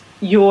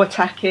 you're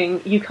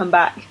attacking, you come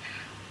back,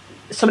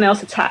 someone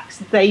else attacks,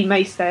 they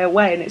may stay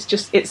away, and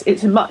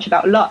it's much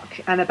about luck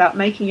and about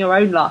making your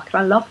own luck.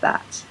 And I love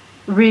that.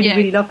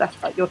 Really love that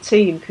about your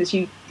team, because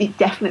it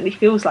definitely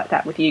feels like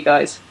that with you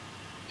guys.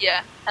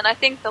 Yeah, and I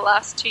think the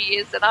last 2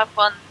 years that I've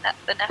won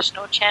the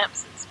national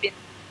champs, it's been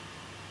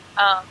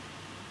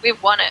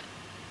we've won it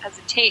as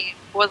a team.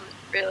 It wasn't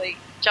really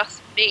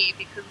just me,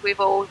 because we've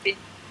all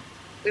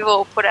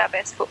put our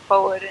best foot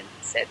forward and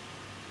said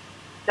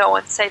no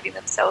one's saving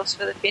themselves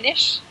for the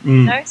finish.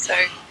 So.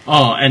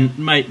 Oh, and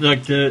mate,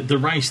 like the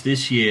race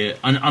this year,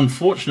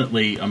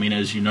 unfortunately, I mean,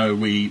 as you know,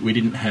 we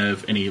didn't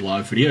have any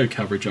live video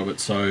coverage of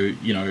it, so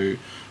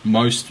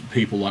most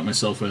people like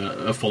myself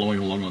are following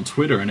along on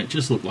Twitter, and it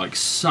just looked like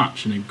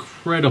such an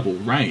incredible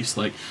race,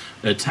 like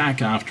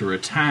attack after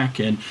attack,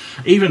 and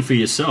even for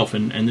yourself,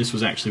 and this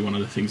was actually one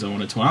of the things I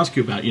wanted to ask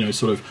you about,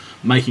 sort of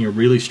making a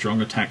really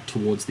strong attack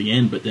towards the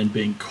end, but then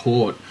being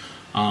caught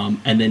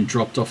and then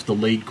dropped off the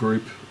lead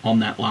group on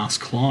that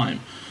last climb.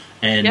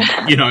 And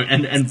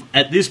and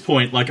at this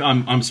point, like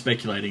I'm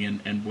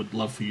speculating and would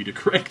love for you to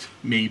correct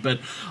me, but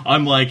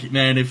I'm like,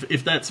 man,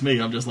 if that's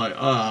me, I'm just like,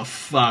 oh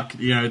fuck,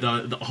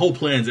 the whole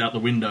plan's out the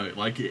window.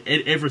 Like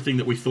everything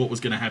that we thought was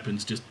going to happen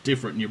is just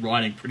different, and you're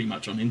riding pretty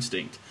much on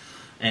instinct.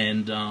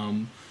 And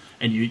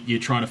and you're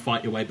trying to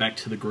fight your way back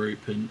to the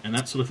group and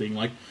that sort of thing.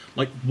 Like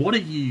what are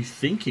you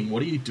thinking?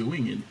 What are you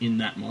doing in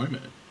that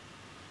moment?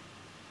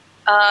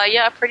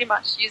 Yeah, I pretty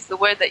much used the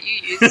word that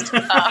you used.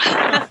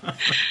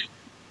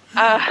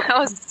 I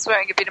was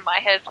swearing a bit in my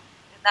head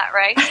in that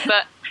race,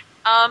 but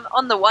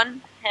on the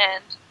one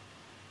hand,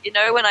 you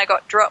know, when I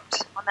got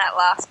dropped on that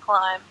last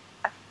climb,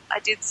 I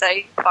did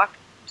say, fuck,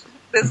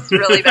 this is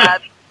really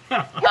bad.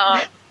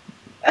 I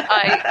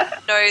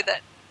know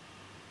that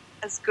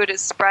as good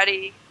as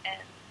Spratty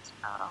and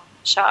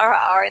Shara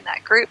are in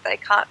that group, they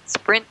can't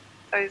sprint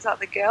those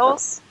other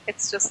girls.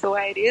 It's just the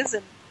way it is,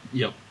 and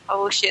yep.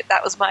 Oh shit,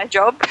 that was my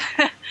job.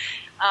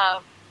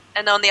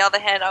 And on the other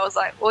hand, I was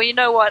like, well, you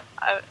know what?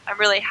 I'm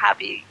really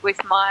happy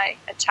with my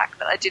attack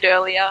that I did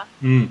earlier.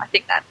 I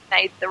think that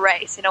made the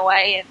race in a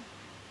way, and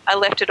I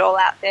left it all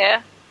out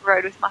there,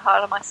 rode with my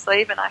heart on my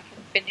sleeve, and I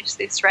can finish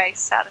this race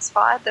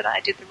satisfied that I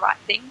did the right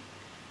thing.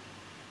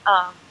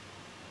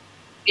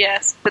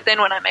 Yes, but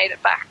then when I made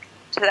it back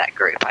to that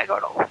group, I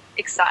got all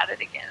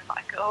excited again,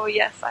 like, oh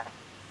yes,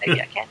 maybe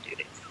I can do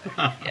this. So,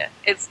 yeah,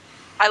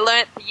 I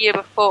learnt the year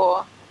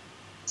before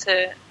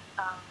to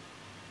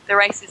the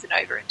race isn't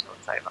over until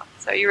it's over.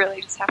 So you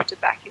really just have to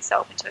back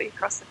yourself until you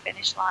cross the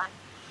finish line,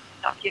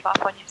 not give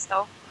up on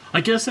yourself.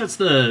 I guess that's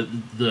the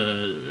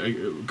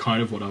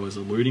kind of what I was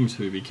alluding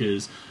to,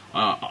 because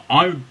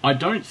I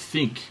don't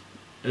think,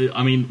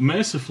 I mean,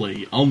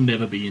 mercifully, I'll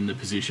never be in the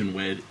position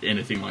where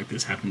anything like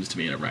this happens to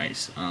me in a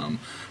race,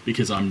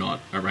 because I'm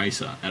not a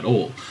racer at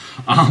all.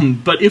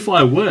 But if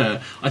I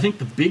were, I think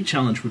the big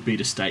challenge would be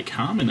to stay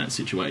calm in that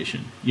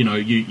situation. You know,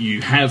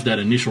 you have that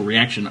initial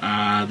reaction,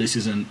 this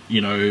isn't,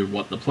 you know,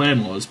 what the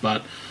plan was,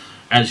 but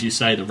as you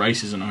say, the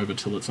race isn't over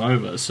till it's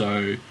over,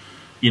 so,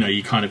 you know,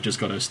 you kind of just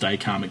got to stay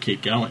calm and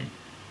keep going.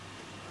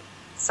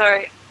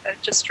 Sorry, I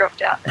just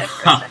dropped out there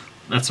for a second.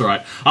 That's all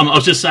right. I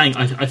was just saying,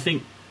 I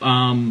think...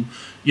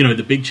 you know,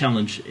 the big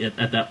challenge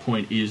at that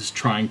point is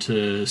trying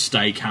to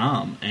stay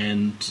calm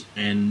and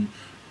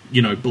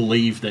you know,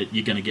 believe that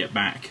you're going to get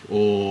back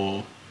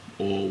or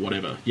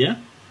whatever. Yeah?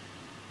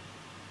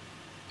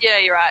 Yeah,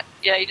 you're right.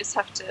 Yeah, you just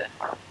have to,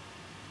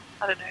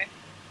 I don't know.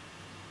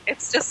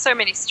 It's just so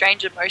many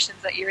strange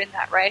emotions that you're in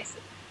that race,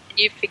 and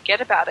you forget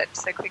about it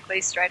so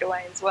quickly straight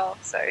away as well.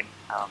 So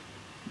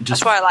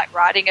that's why I like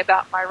writing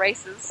about my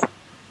races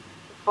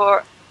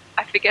before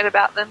I forget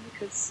about them,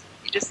 because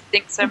you just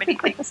think so many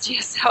things to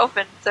yourself,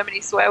 and so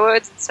many swear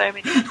words, and so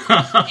many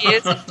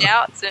fears and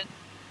doubts, and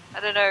I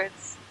don't know,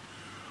 it's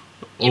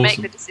you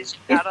make the decision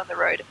out on the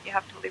road, and you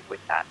have to live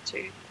with that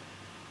too.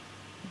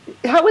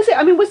 How was it?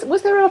 I mean,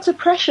 was there a lot of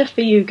pressure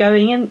for you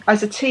going in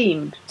as a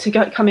team to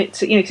come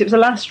into, you know, because it was the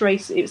last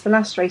race. It was the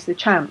last race of the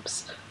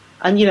champs,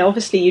 and you know,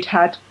 obviously you'd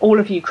had all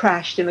of you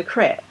crashed in the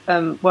crit.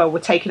 Were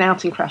taken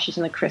out in crashes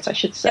in the crit, I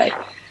should say.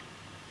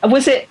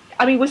 Was it?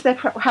 I mean, was there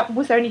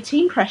any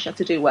team pressure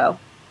to do well?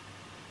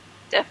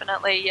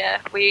 Definitely, yeah.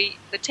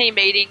 The team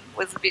meeting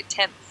was a bit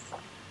tense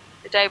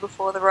the day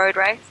before the road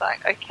race.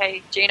 Like,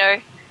 okay,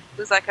 Gino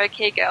was like,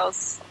 okay,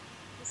 girls,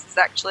 this is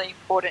actually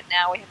important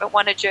now. We haven't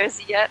won a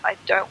jersey yet. I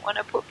don't want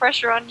to put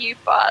pressure on you,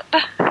 but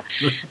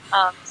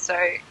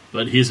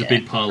But here's a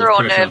big pile of all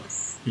pressure.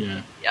 Nervous.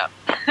 Yeah.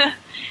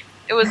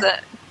 It was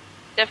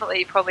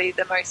definitely probably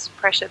the most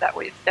pressure that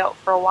we've felt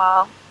for a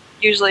while.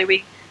 Usually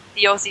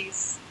the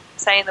Aussies,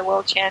 say in the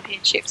World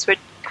Championships, we're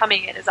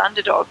coming in as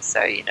underdogs,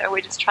 so you know,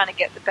 we're just trying to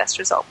get the best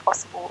result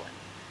possible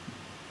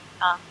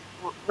and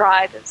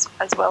ride as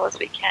well as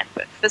we can.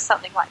 But for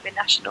something like the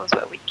Nationals,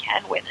 where we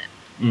can win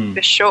it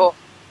for sure,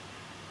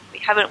 we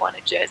haven't won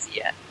a jersey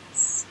yet.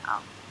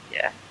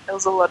 There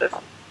was a lot of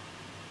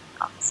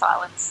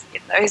silence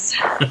in those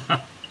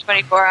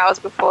 24 hours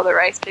before the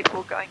race.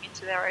 People going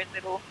into their own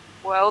little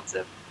worlds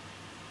of,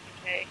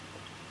 okay,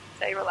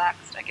 stay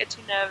relaxed, don't get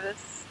too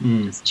nervous,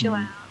 just chill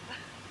out.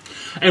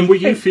 And were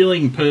you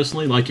feeling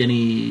personally like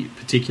any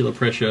particular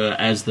pressure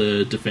as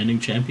the defending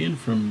champion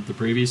from the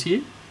previous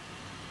year?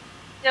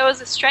 There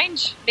was a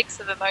strange mix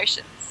of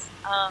emotions.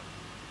 I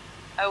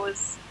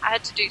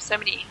had to do so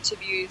many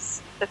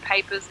interviews, the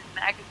papers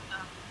and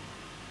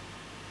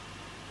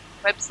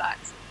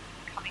websites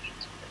coming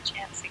into the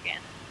chance again.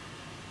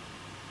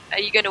 Are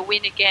you going to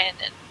win again?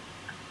 And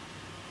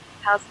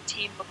how's the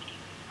team looking?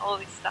 All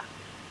this stuff.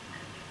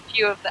 And a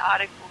few of the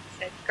articles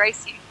said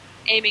Gracie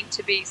aiming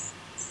to be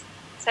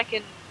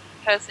second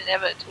person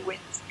ever to win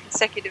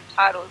consecutive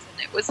titles,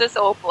 and it was just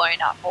all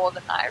blown up more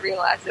than I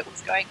realised it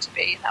was going to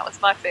be, and that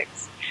was my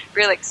first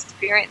real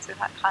experience with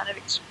that kind of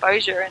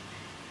exposure. And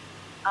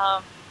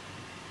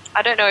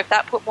I don't know if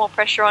that put more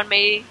pressure on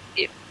me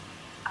if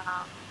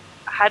I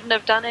hadn't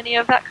have done any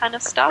of that kind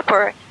of stuff,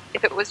 or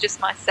if it was just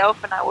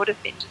myself and I would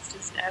have been just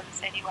as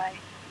nervous anyway.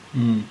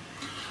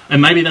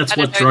 And maybe that's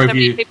what drove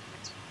you. People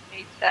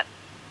would that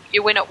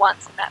you win it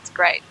once and that's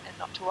great, and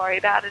not to worry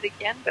about it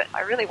again, but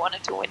I really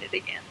wanted to win it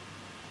again.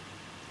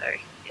 So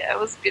yeah, it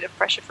was a bit of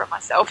pressure from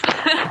myself.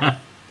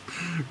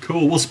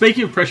 Cool. Well,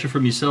 speaking of pressure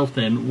from yourself,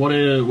 then, what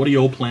are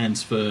your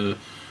plans for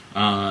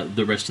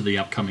the rest of the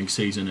upcoming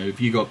season? Have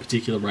you got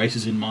particular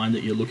races in mind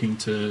that you're looking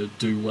to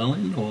do well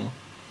in, or?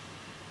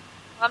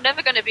 I'm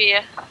never going to be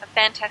a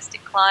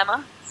fantastic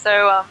climber,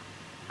 so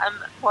I'm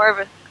more of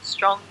a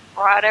strong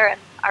rider, and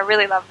I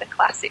really love the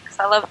classics.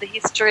 I love the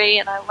history,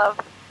 and I love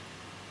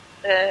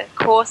the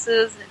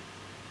courses, and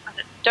I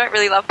don't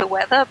really love the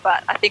weather,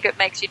 but I think it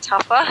makes you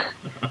tougher.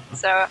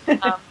 So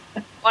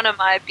one of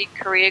my big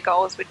career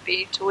goals would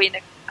be to win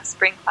a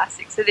spring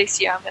classic. So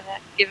this year I'm going to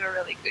give a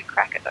really good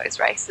crack at those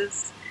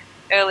races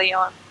early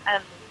on,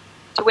 and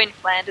to win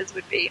Flanders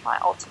would be my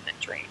ultimate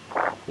dream.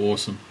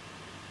 Awesome.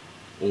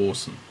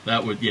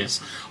 That would, yes,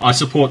 I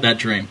support that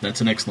dream.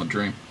 That's an excellent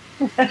dream.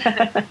 And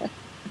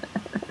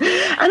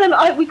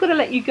then we've got to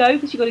let you go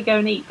because you've got to go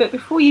and eat. But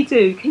before you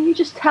do, can you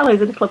just tell us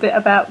a little bit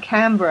about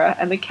Canberra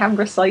and the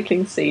Canberra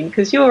cycling scene?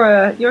 Because you're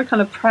a kind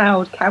of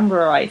proud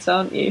Canberraite,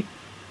 aren't you?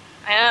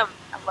 I am.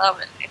 I love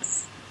it.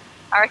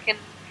 I reckon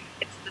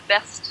it's the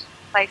best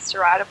place to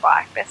ride a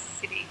bike, best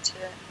city to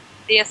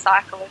be a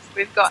cyclist.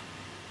 We've got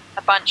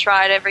a bunch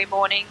ride every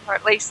morning, or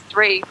at least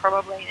 3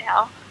 probably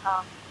now.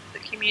 The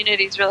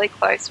community is really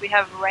close. We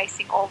have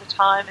racing all the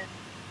time, and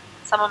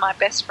some of my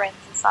best friends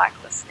are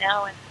cyclists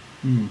now, and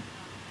I'm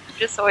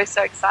just always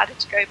so excited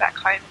to go back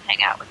home and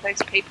hang out with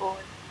those people.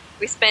 And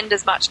we spend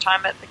as much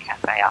time at the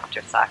cafe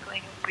after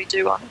cycling as we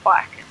do on the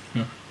bike.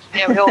 And,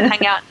 we all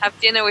hang out and have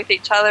dinner with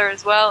each other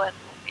as well. And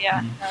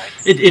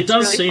it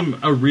does really seem fun.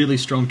 a really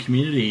strong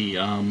community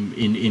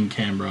in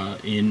Canberra.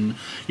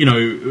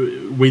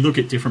 We look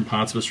at different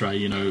parts of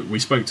Australia. We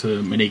spoke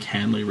to Monique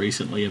Hanley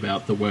recently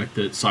about the work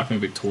that Cycling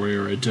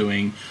Victoria are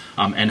doing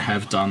and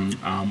have done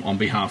on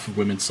behalf of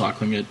women's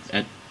cycling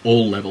at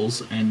all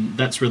levels, and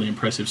that's really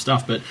impressive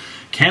stuff. But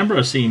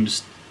Canberra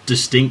seems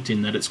distinct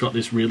in that it's got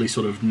this really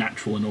sort of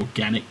natural and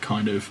organic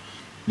kind of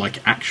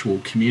like actual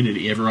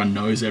community. Everyone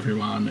knows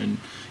everyone and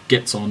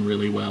gets on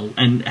really well,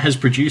 and has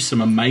produced some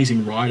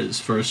amazing riders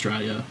for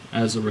Australia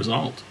as a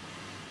result.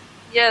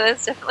 Yeah,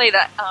 there's definitely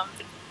that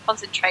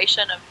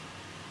concentration of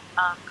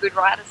good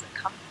riders that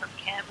come from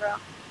Canberra.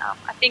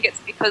 I think it's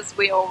because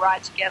we all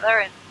ride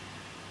together, and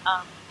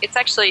it's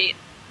actually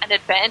an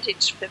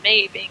advantage for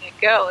me being a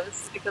girl,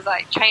 is because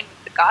I train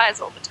with the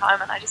guys all the time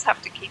and I just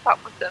have to keep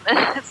up with them.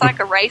 And it's like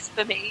a race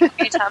for me a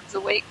few times a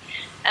week,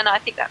 and I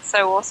think that's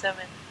so awesome.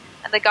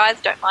 And the guys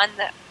don't mind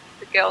that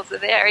the girls are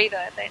there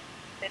either. They're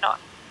not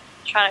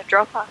trying to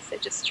drop us, they're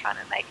just trying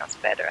to make us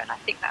better, and I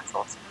think that's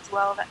awesome as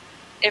well, that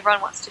everyone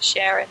wants to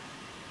share, and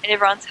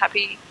everyone's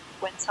happy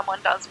when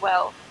someone does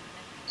well,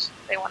 and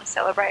they want to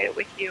celebrate it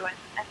with you and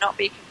not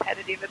be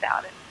competitive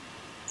about it.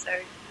 So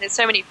there's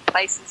so many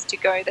places to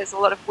go. There's a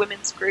lot of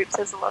women's groups,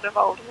 there's a lot of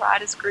older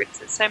riders groups,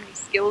 there's so many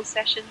skills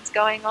sessions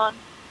going on,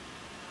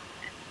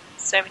 and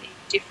so many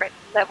different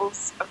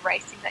levels of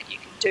racing that you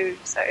can do.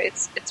 So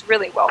it's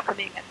really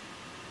welcoming,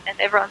 and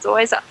everyone's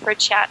always up for a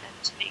chat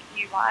and to meet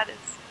new riders.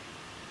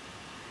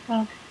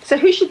 So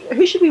who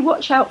should we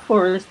watch out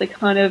for as the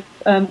kind of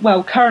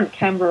current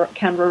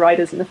Canberra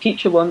riders and the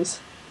future ones?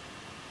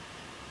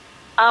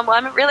 I'm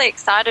really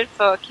excited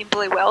for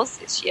Kimberly Wells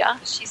this year.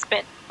 She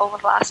spent all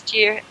of last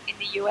year in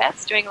the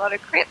US doing a lot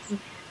of crits.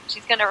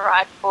 She's going to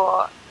ride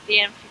for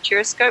VM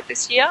Futuroscope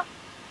this year,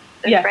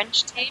 the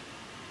French team,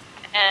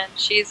 and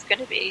she's going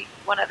to be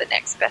one of the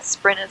next best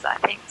sprinters, I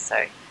think.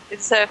 So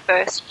this is her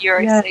first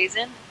Euro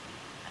season,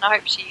 and I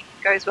hope she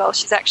goes well.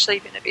 She's actually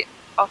been a bit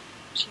off.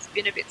 She's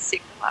been a bit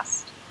sick the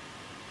last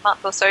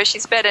month or so.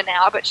 She's better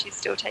now, but she's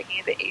still taking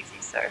it a bit easy.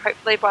 So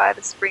hopefully by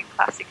the Spring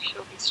Classic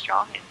she'll be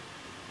strong. And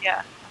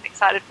I'm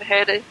excited for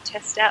her to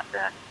test out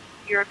the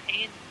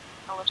European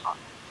peloton.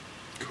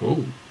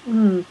 Cool.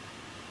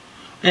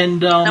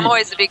 And I'm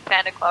always a big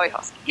fan of Chloe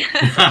Hosking.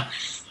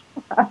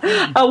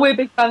 Oh, we're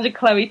big fans of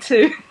Chloe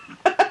too.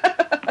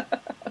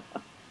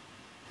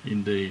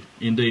 Indeed.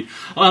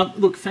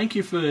 Look, thank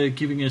you for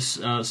giving us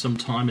some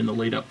time in the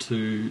lead up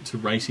to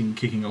racing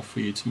kicking off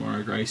for you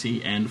tomorrow,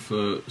 Gracie, and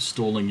for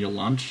stalling your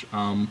lunch.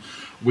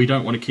 We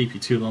don't want to keep you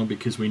too long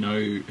because we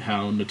know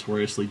how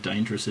notoriously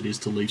dangerous it is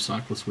to leave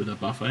cyclists with a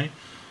buffet.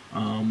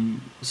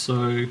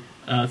 So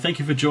thank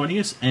you for joining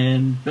us,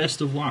 and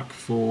best of luck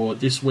for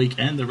this week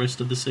and the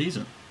rest of the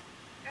season.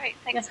 Great,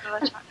 thanks for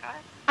the chat, guys.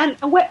 And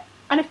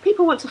if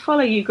people want to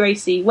follow you,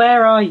 Gracie,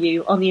 where are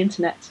you on the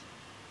internet?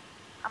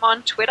 I'm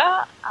on Twitter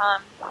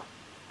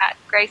at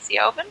Gracie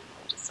Elvin,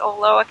 just all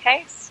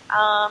lowercase.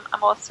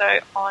 I'm also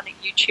on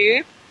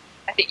YouTube.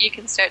 I think you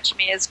can search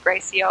me as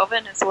Gracie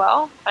Elvin as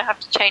well. I have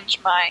to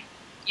change my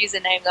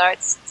username though.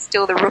 It's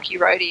still the Rookie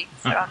Roadie,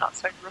 so I'm not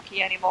so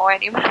rookie anymore.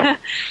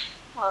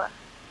 I'll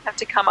have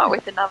to come up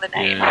with another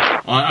name.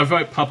 Yeah. I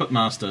vote Puppet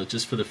Master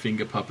just for the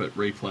finger puppet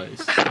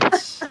replays.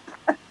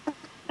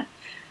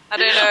 I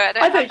don't know. I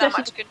don't have that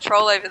much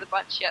control over the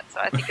bunch yet, so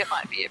I think it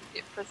might be a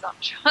bit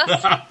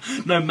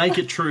presumptuous. No, make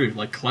it true.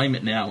 Like, claim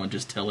it now and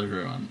just tell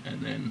everyone,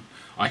 and then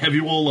I have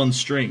you all on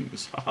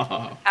strings.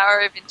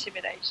 Power of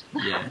intimidation.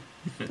 Yeah.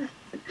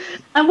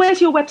 And where's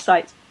your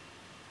website?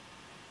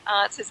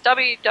 It says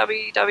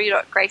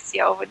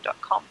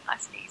www.gracieelvin.com.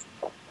 Nice and easy.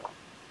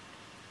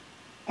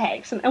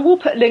 Excellent. And we'll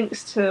put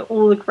links to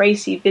all the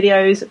Gracie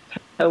videos,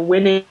 her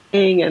winning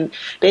and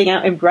being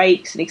out in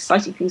breaks and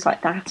exciting things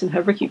like that, and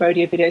her Ricky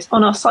Rodeo videos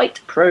on our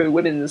site,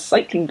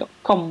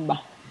 ProWomen'sCycling.com.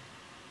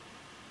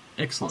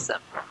 Excellent.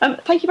 Awesome.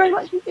 Thank you very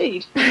much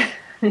indeed.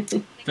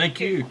 Thank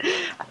you.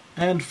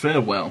 And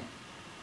farewell.